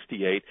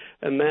 1968,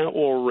 and that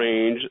will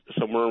range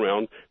somewhere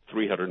around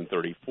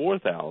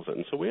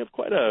 $334,000. So we have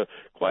quite a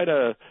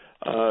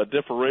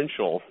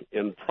differential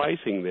in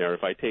pricing there.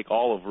 If I take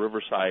all of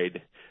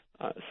Riverside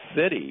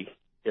city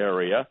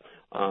area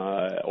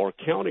or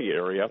county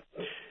area,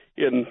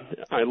 and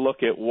I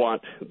look at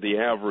what the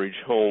average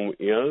home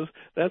is,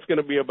 that's going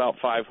to be about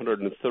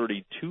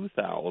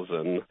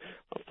 $532,000,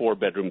 a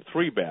 4-bedroom,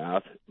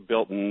 3-bath,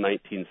 built in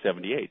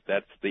 1978.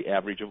 That's the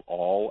average of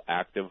all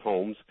active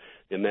homes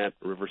in that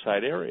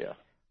Riverside area.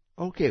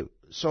 Okay,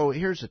 so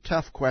here's a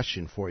tough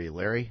question for you,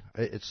 Larry.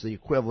 It's the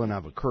equivalent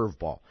of a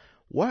curveball.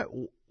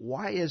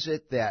 Why is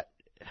it that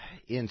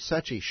in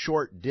such a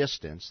short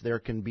distance there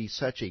can be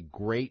such a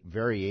great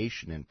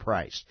variation in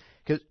price?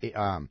 Because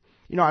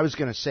I was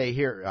going to say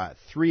here,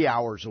 3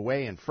 hours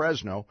away in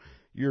Fresno,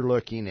 you're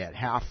looking at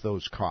half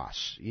those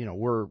costs.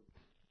 We're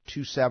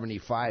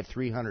 $275,000,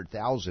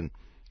 $300,000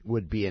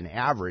 would be an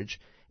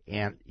average,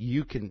 and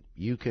you can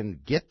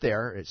get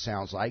there. It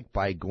sounds like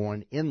by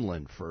going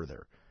inland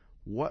further.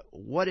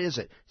 What is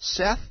it?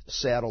 Seth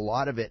said a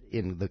lot of it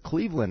in the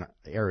Cleveland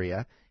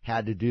area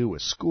had to do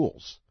with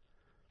schools.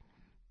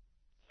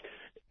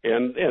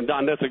 And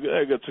Don, that's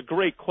a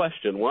great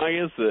question. Why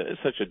is there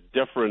such a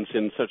difference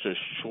in such a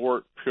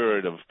short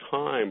period of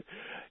time?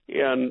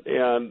 And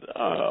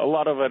a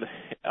lot of it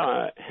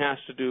has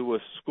to do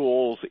with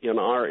schools in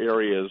our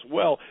area as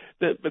well.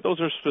 But those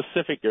are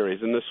specific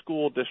areas in the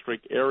school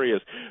district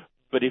areas.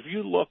 But if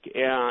you look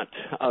at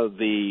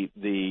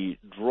the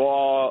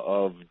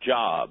draw of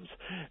jobs,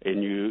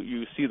 and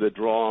you see the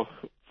draw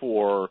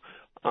for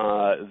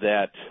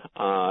that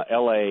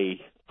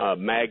L.A.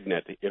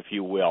 magnet, if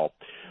you will,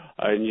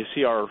 and you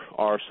see our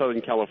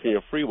Southern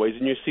California freeways,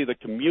 and you see the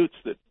commutes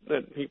that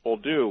people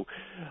do,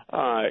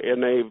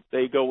 and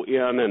they go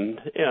in,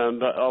 and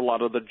a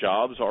lot of the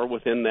jobs are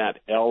within that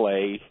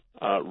L.A.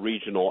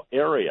 Regional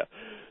area.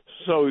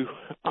 So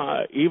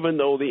even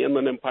though the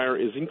Inland Empire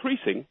is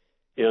increasing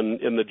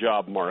in the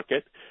job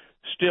market,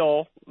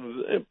 still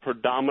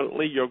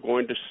predominantly you're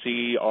going to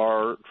see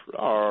our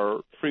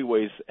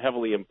freeways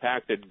heavily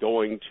impacted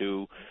going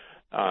to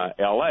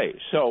L.A.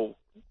 So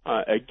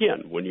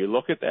again, when you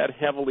look at that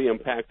heavily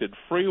impacted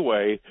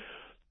freeway,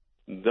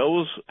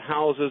 those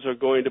houses are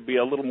going to be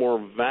a little more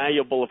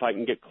valuable if I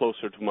can get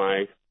closer to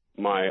my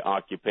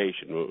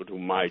occupation, to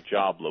my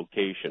job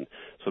location.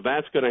 So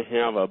that's going to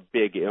have a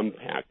big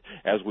impact.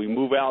 As we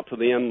move out to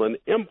the Inland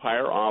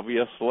Empire,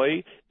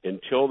 obviously,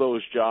 until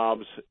those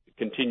jobs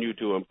continue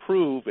to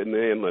improve in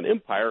the Inland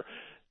Empire,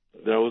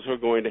 those are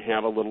going to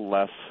have a little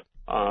less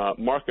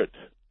market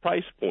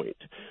price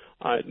point.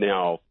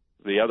 Now,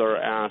 the other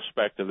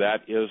aspect of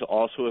that is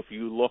also if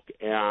you look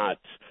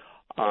at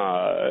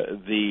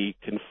the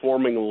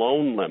conforming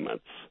loan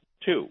limits,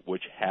 too,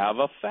 which have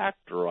a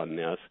factor on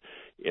this.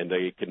 And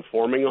the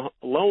conforming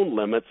loan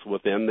limits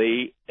within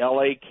the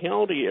L.A.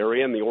 County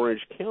area and the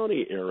Orange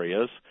County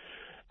areas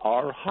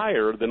are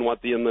higher than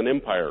what the Inland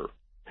Empire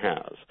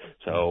has.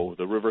 So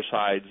the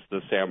Riversides,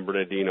 the San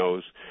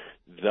Bernardinos,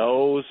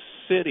 those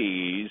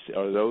cities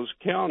or those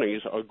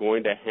counties are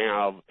going to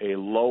have a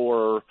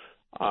lower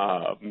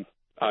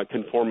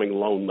conforming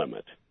loan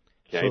limit.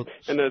 Okay?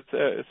 And it's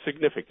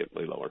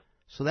significantly lower.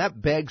 So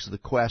that begs the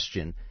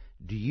question,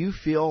 do you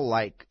feel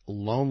like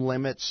loan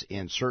limits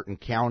in certain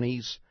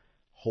counties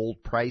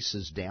hold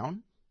prices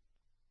down?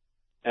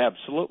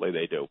 Absolutely,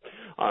 they do.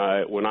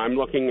 When I'm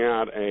looking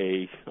at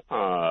a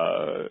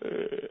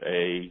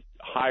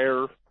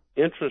higher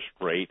interest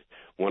rate,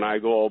 when I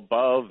go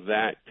above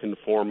that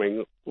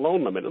conforming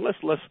loan limit, and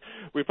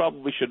we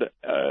probably should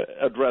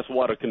address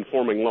what a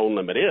conforming loan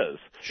limit is.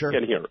 Sure.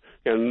 In here,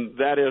 and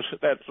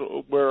that's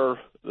where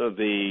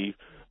the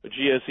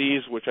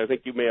GSEs, which I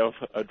think you may have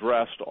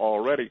addressed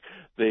already,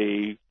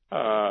 the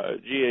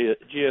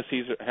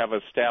GSEs have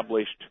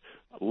established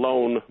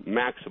loan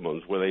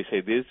maximums where they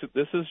say this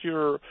is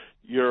your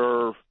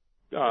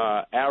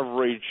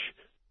average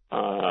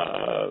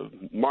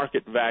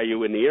market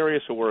value in the area,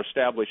 so we're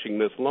establishing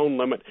this loan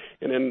limit.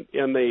 And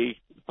in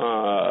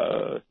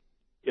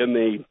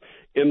the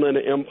Inland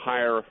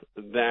Empire,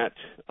 that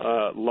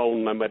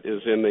loan limit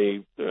is in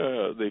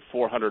the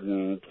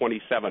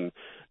 427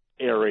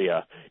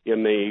 area.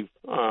 In the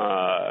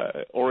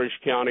Orange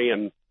County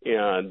and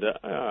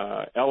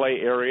L.A.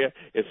 area,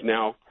 it's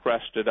now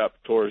crested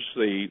up towards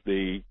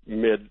the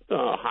mid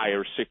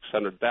higher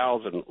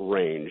 600,000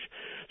 range.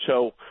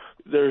 So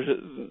there's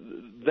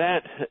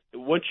that.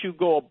 Once you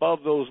go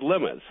above those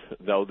limits,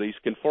 though, these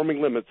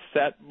conforming limits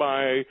set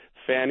by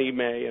Fannie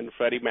Mae and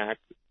Freddie Mac,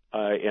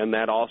 and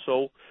that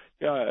also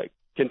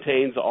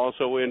contains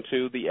also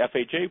into the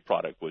FHA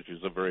product, which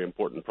is a very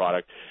important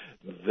product,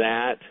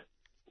 that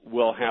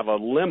will have a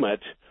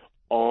limit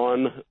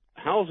on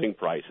housing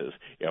prices.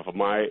 If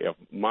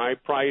my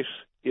price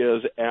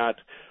is at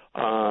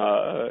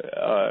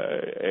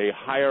a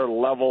higher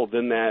level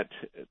than that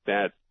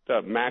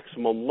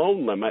maximum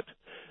loan limit,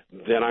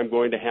 then I'm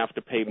going to have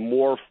to pay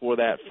more for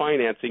that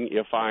financing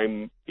if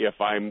I'm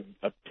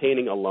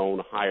obtaining a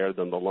loan higher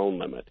than the loan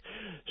limit.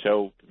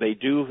 So they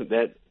do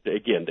that.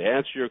 Again, to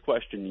answer your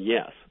question,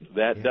 yes,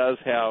 that does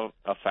have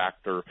a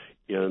factor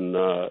in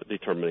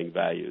determining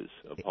values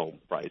of home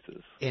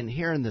prices. And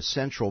here in the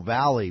Central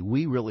Valley,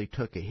 we really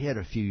took a hit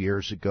a few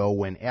years ago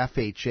when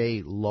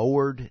FHA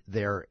lowered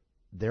their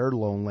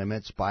loan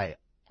limits by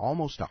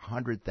almost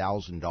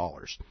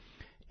 $100,000.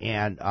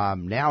 And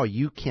now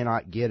you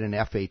cannot get an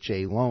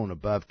FHA loan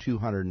above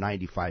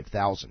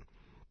 $295,000.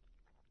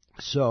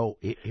 So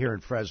here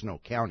in Fresno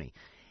County,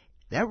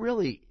 that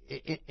really,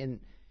 and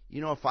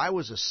you know, if I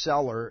was a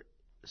seller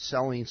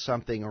selling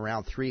something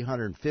around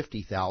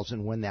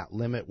 $350,000 when that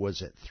limit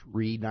was at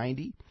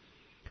 $390,000,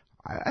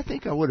 I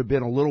think I would have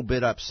been a little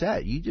bit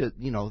upset.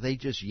 They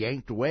just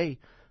yanked away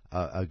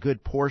a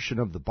good portion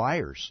of the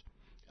buyers,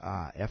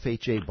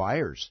 FHA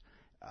buyers.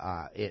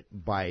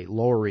 By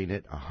lowering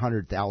it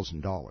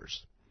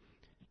 $100,000.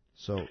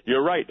 So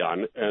you're right,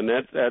 Don, and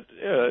that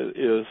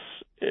is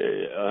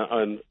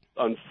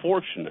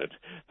unfortunate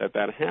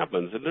that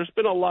happens. And there's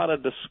been a lot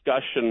of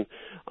discussion,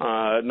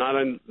 not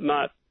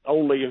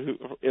only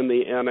in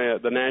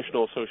the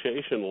National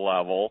Association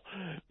level,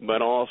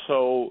 but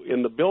also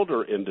in the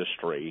builder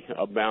industry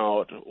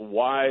about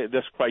why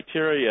this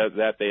criteria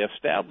that they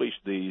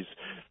established these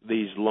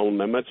loan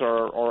limits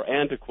are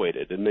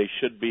antiquated, and they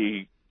should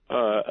be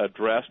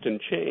addressed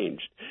and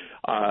changed,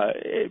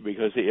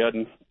 because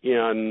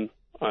in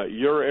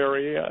your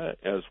area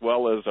as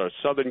well as our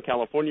Southern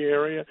California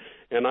area,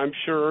 and I'm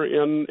sure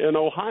in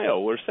Ohio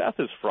where Seth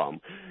is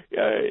from,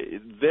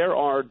 there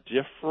are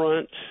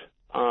different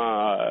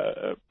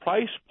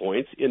price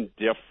points in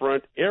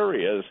different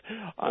areas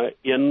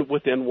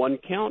within one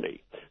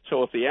county.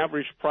 So if the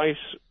average price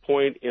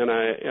point in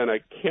a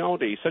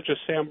county such as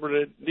San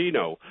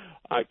Bernardino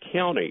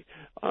County,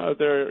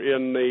 there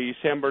in the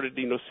San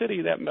Bernardino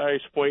City, that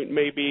price point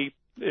may be,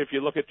 if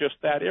you look at just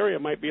that area,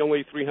 might be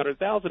only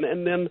 $300,000,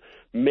 and then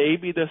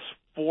maybe this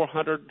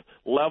 400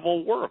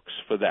 level works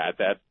for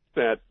that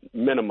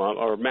minimum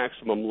or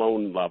maximum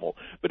loan level.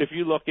 But if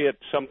you look at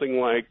something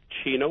like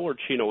Chino or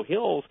Chino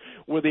Hills,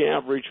 where the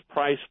average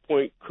price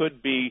point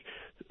could be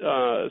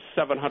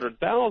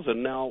 $700,000,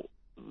 now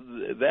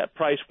that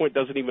price point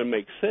doesn't even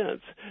make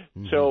sense.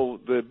 Mm-hmm. So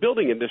the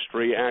building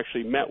industry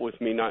actually met with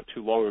me not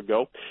too long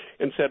ago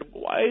and said,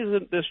 why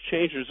isn't this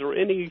changed? Is there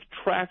any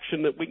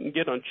traction that we can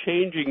get on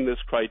changing this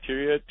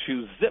criteria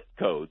to zip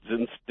codes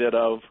instead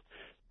of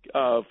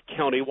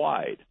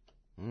county-wide?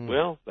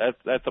 Well,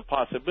 that's a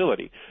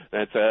possibility.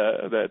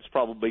 That's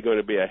probably going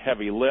to be a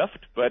heavy lift,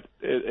 but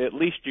at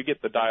least you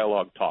get the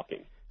dialogue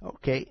talking.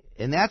 Okay,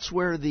 and that's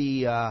where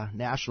the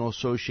National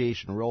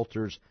Association of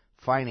Realtors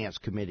Finance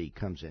Committee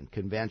comes in,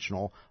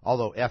 conventional,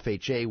 although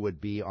FHA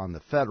would be on the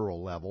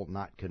federal level,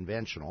 not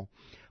conventional.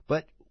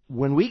 But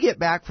when we get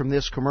back from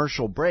this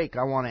commercial break,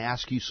 I want to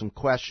ask you some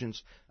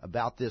questions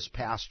about this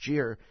past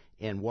year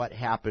and what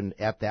happened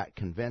at that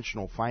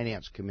conventional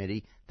finance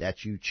committee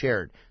that you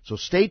chaired. So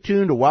stay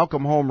tuned to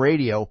Welcome Home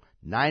Radio,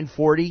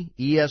 940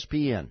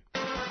 ESPN.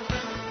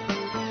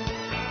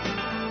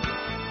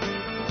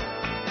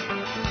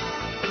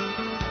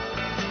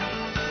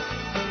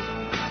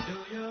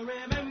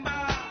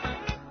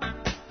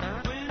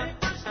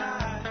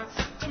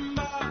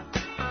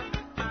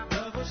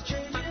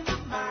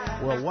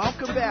 Well,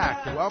 welcome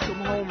back to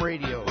Welcome Home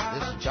Radio.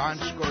 This is John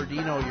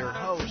Scordino, your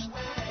host.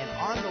 And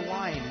on the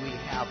line, we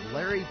have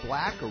Larry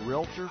Black, a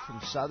realtor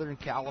from Southern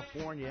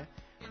California,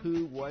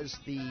 who was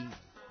the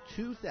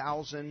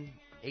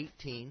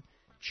 2018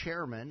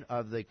 chairman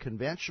of the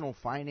Conventional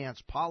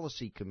Finance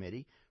Policy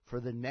Committee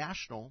for the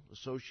National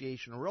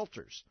Association of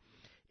Realtors.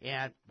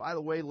 And by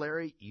the way,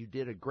 Larry, you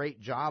did a great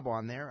job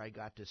on there. I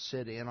got to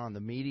sit in on the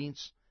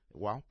meetings,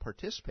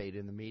 participate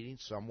in the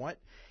meetings somewhat,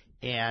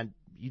 and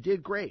you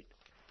did great.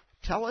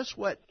 Tell us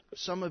what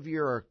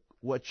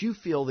you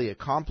feel the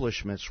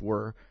accomplishments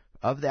were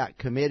of that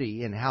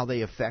committee and how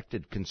they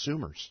affected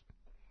consumers.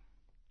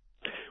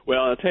 Well,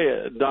 I'll tell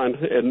you, Don,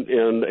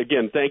 and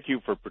again, thank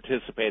you for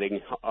participating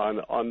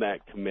on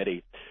that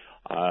committee.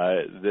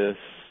 This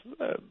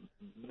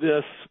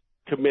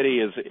committee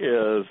is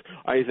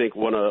I think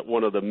one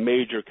of the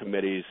major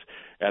committees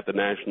at the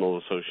National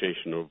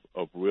Association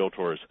of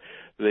Realtors.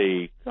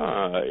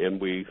 And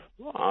we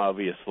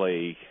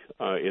obviously,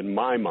 in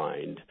my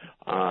mind,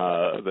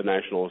 the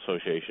National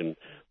Association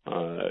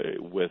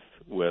with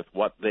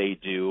what they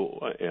do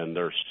and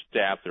their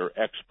staff, their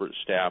expert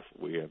staff,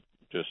 we have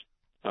just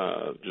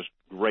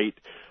great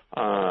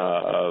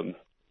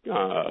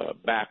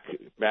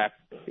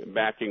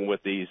backing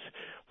with these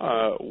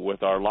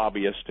with our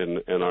lobbyists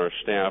and our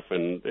staff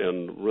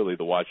and really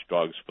the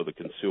watchdogs for the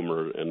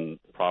consumer and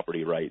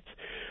property rights.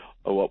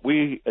 What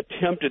we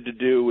attempted to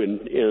do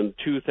in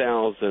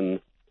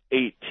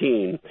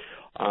 2018,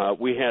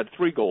 we had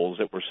three goals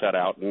that were set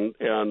out,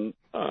 and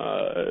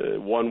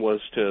one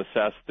was to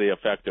assess the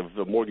effect of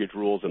the mortgage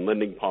rules and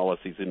lending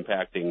policies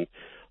impacting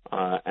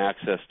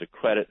access to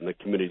credit in the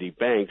community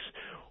banks,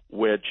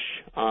 which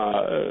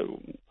I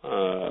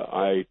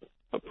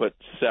put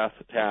Seth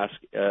Task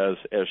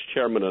as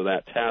chairman of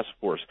that task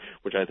force,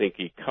 which I think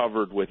he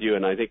covered with you,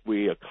 and I think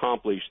we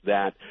accomplished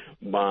that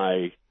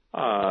by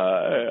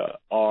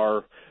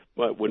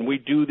when we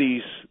do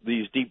these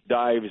deep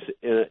dives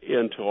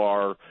into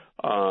our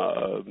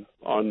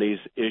on these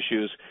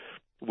issues,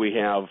 we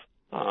have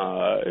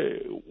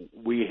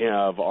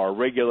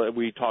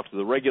we talk to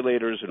the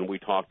regulators and we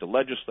talk to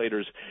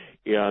legislators,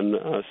 and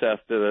Seth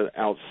did an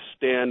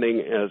outstanding,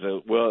 as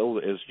well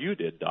as you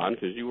did, Don,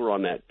 because you were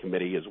on that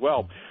committee as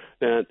well,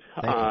 and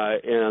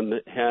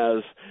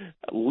has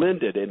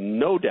lended, and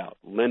no doubt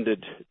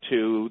lended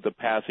to the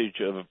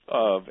passage of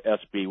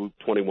SB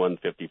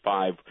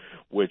 2155,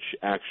 which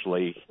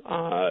actually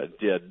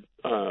did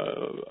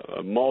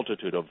a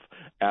multitude of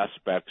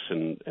aspects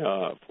and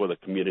for the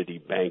community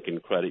bank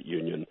and credit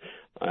union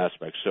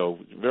aspects. So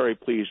very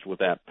pleased with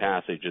that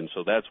passage, and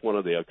so that's one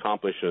of the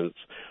accomplishments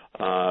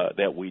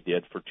that we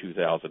did for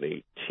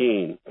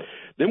 2018.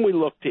 Then we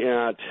looked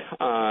at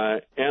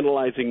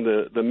analyzing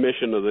the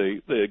mission of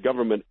the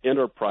government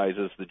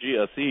enterprises, the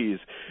GSEs,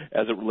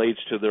 as it relates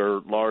to their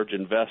large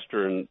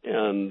investor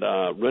and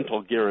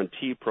rental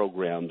guarantee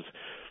programs.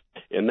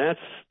 And that's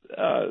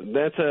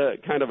a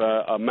kind of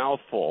a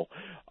mouthful.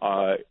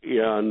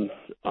 And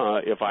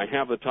if I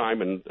have the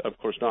time, and of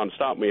course, Don,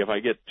 stop me if I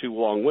get too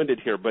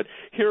long-winded here, but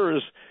here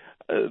is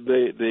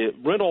the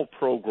rental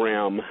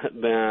program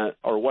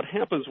or what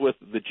happens with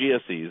the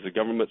GSEs, the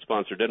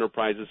government-sponsored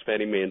enterprises,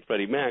 Fannie Mae and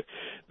Freddie Mac.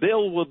 They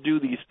will do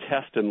these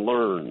test and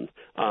learn,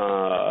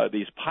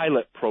 these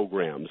pilot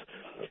programs.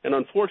 And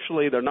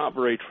unfortunately, they're not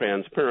very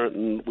transparent,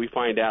 and we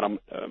find out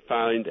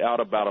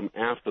about them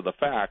after the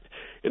fact.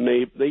 And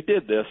they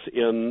did this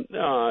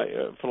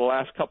for the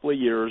last couple of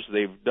years.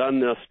 They've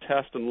done this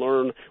test and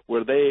learn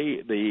where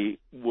they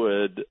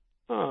would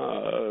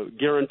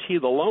guarantee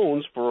the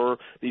loans for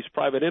these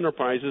private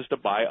enterprises to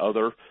buy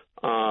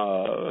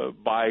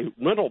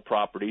rental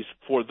properties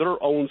for their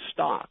own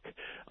stock,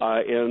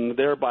 and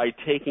thereby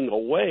taking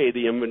away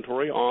the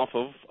inventory off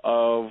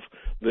of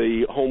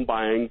the home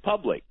buying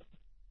public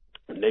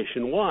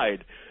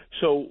nationwide.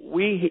 So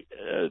we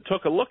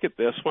took a look at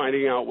this,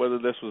 finding out whether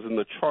this was in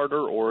the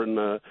charter or in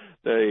the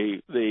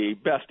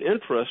best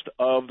interest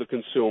of the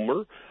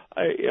consumer,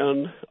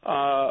 and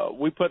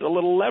we put a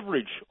little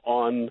leverage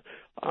on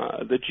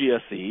the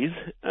GSEs,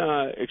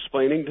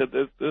 explaining that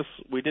this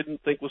we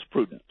didn't think was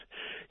prudent.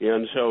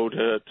 And so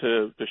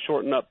to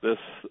shorten up this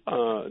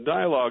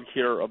dialogue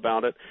here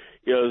about it,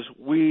 is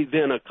we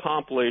then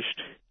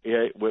accomplished,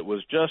 it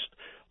was just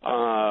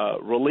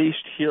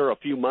released here a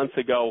few months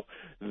ago,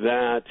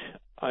 that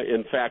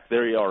in fact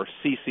they are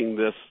ceasing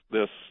this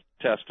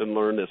test and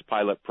learn, this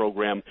pilot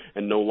program,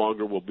 and no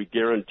longer will be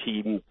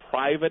guaranteed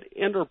private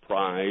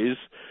enterprise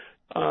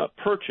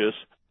purchase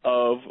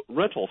of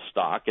rental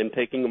stock and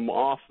taking them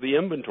off the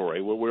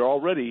inventory, where we're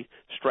already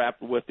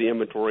strapped with the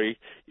inventory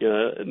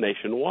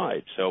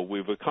nationwide. So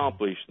we've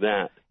accomplished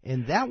that.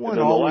 And that one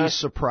always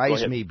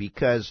surprised me,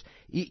 because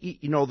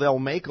they'll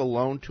make a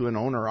loan to an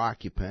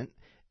owner-occupant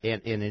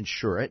and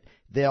insure it.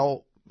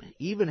 They'll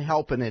even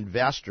help an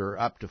investor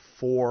up to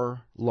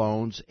 4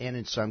 loans, and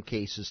in some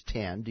cases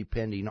 10,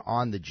 depending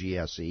on the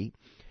GSE.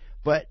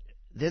 But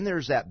then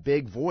there's that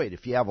big void.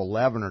 If you have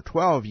 11 or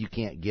 12, you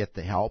can't get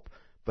the help.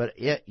 But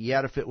yet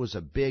if it was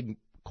a big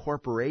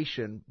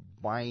corporation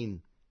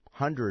buying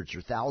hundreds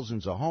or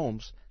thousands of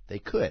homes, they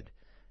could.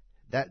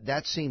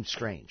 That seems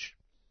strange.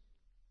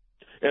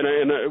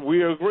 And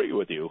we agree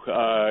with you.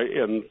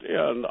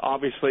 And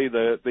obviously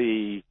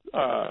the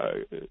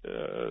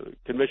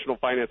Conventional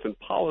Finance and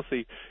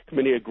Policy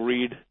Committee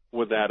agreed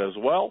with that as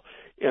well.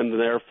 And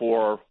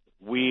therefore,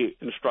 we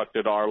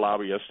instructed our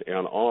lobbyists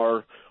and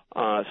our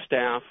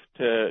staff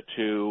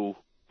to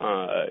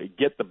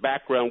get the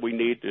background we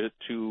need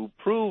to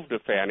prove to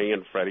Fannie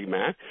and Freddie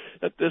Mac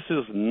that this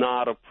is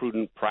not a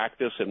prudent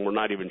practice, and we're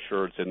not even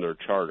sure it's in their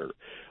charter.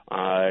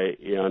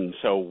 And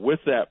so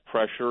with that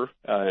pressure,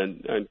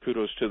 and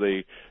kudos to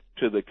the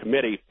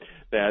committee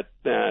that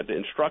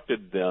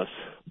instructed this,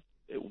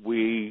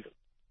 we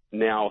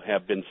now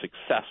have been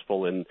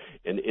successful in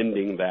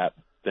ending that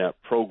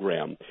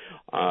program.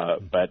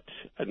 But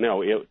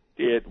no,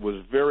 it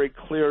was very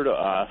clear to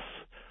us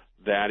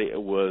that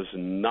it was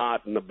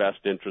not in the best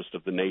interest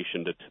of the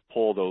nation to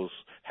pull those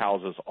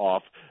houses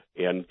off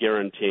and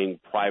guaranteeing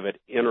private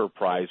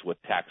enterprise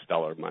with tax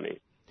dollar money.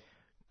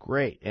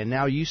 Great. And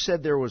now you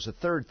said there was a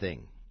third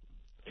thing.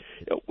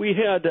 We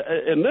had,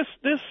 and this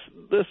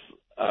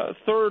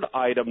third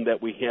item that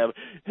we have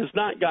has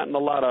not gotten a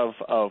lot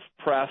of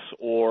press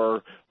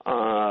or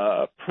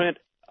print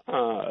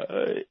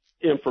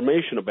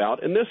information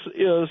about, and this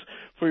is,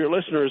 for your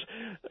listeners,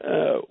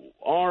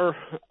 our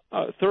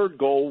third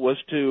goal was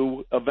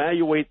to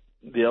evaluate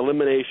the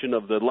elimination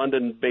of the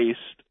London-based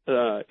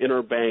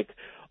interbank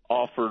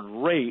offered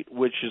rate,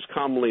 which is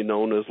commonly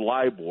known as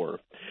LIBOR.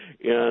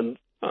 And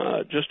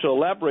just to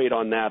elaborate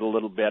on that a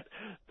little bit,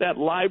 that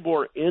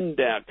LIBOR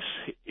index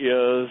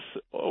is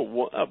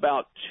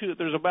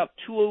there's about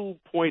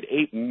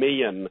 2.8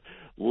 million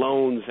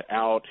loans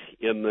out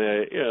in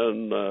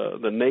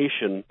the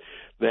nation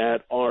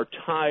that are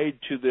tied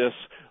to this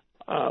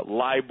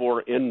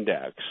LIBOR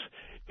index.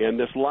 And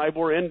this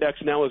LIBOR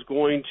index now is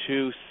going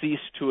to cease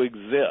to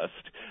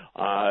exist.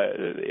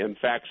 In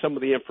fact, some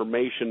of the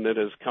information that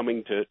is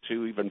coming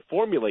to even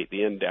formulate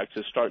the index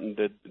is starting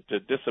to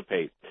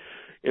dissipate.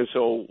 And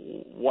so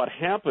what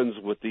happens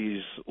with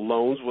these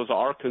loans was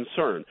our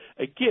concern.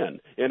 Again,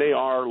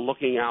 NAR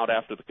looking out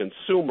after the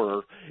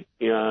consumer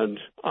and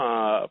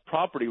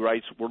property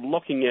rights, we're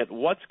looking at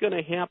what's going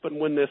to happen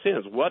when this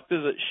ends. What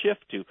does it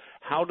shift to?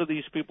 How do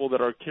these people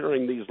that are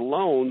carrying these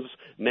loans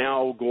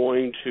now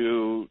going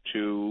to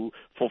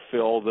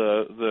fulfill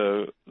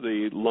the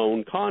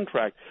loan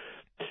contract?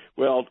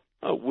 Well,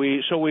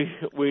 we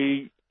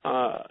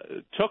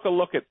took a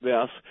look at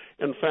this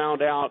and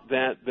found out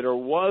that there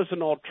was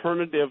an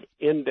alternative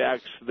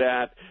index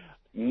that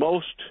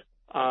most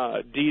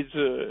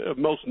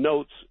most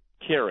notes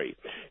carry.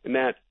 And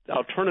that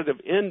alternative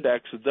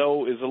index,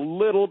 though, is a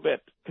little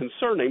bit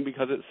concerning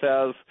because it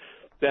says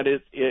that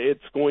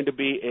it's going to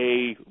be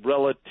a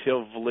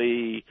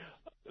relatively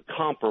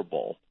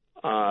comparable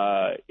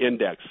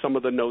index. Some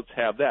of the notes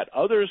have that.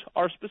 Others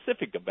are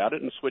specific about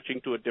it and switching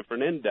to a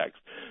different index.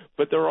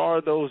 But there are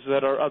those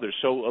that are others.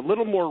 So a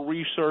little more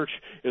research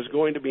is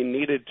going to be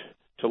needed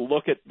to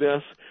look at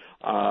this.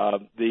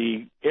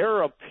 The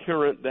heir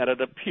apparent that it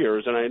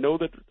appears, and I know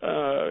that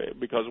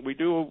because we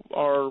do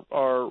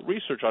our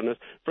research on this,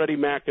 Freddie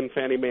Mac and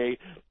Fannie Mae,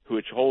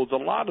 which holds a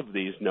lot of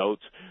these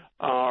notes,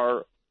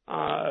 are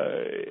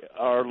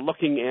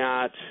looking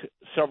at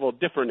several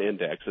different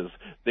indexes.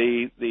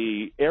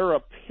 The heir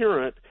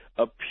apparent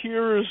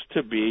appears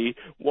to be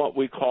what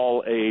we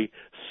call a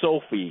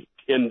SOFI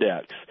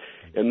index,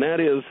 and that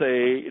is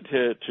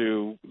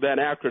that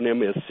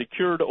acronym is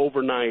Secured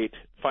Overnight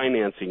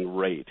Financing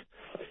Rate,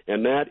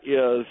 and that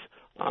is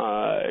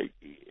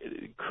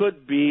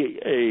could be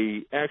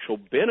a actual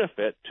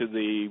benefit to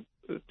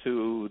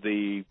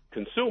the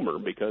consumer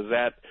because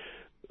that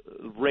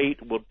rate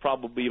would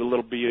probably be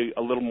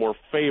a little more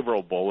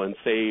favorable and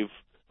save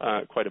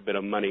quite a bit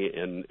of money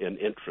in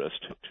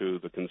interest to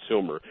the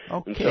consumer.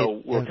 Okay. And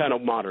so we're kind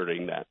of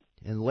monitoring that.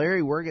 And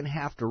Larry, we're going to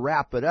have to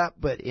wrap it up,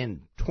 but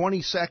in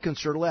 20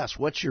 seconds or less,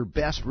 what's your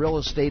best real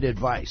estate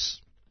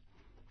advice?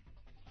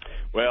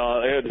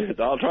 Well,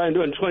 I'll try and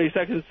do it in 20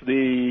 seconds.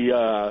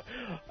 The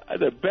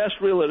best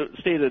real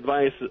estate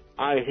advice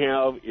I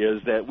have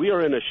is that we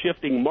are in a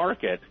shifting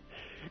market,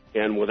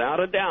 and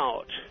without a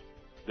doubt,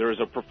 there is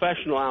a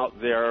professional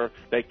out there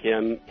that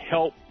can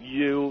help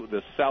you,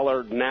 the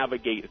seller,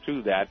 navigate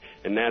through that,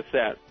 and that's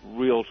that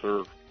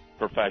realtor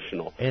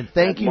professional. And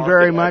thank you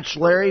very much,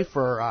 Larry,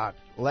 for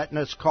letting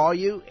us call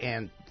you,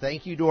 and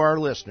thank you to our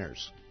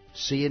listeners.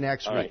 See you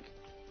next week.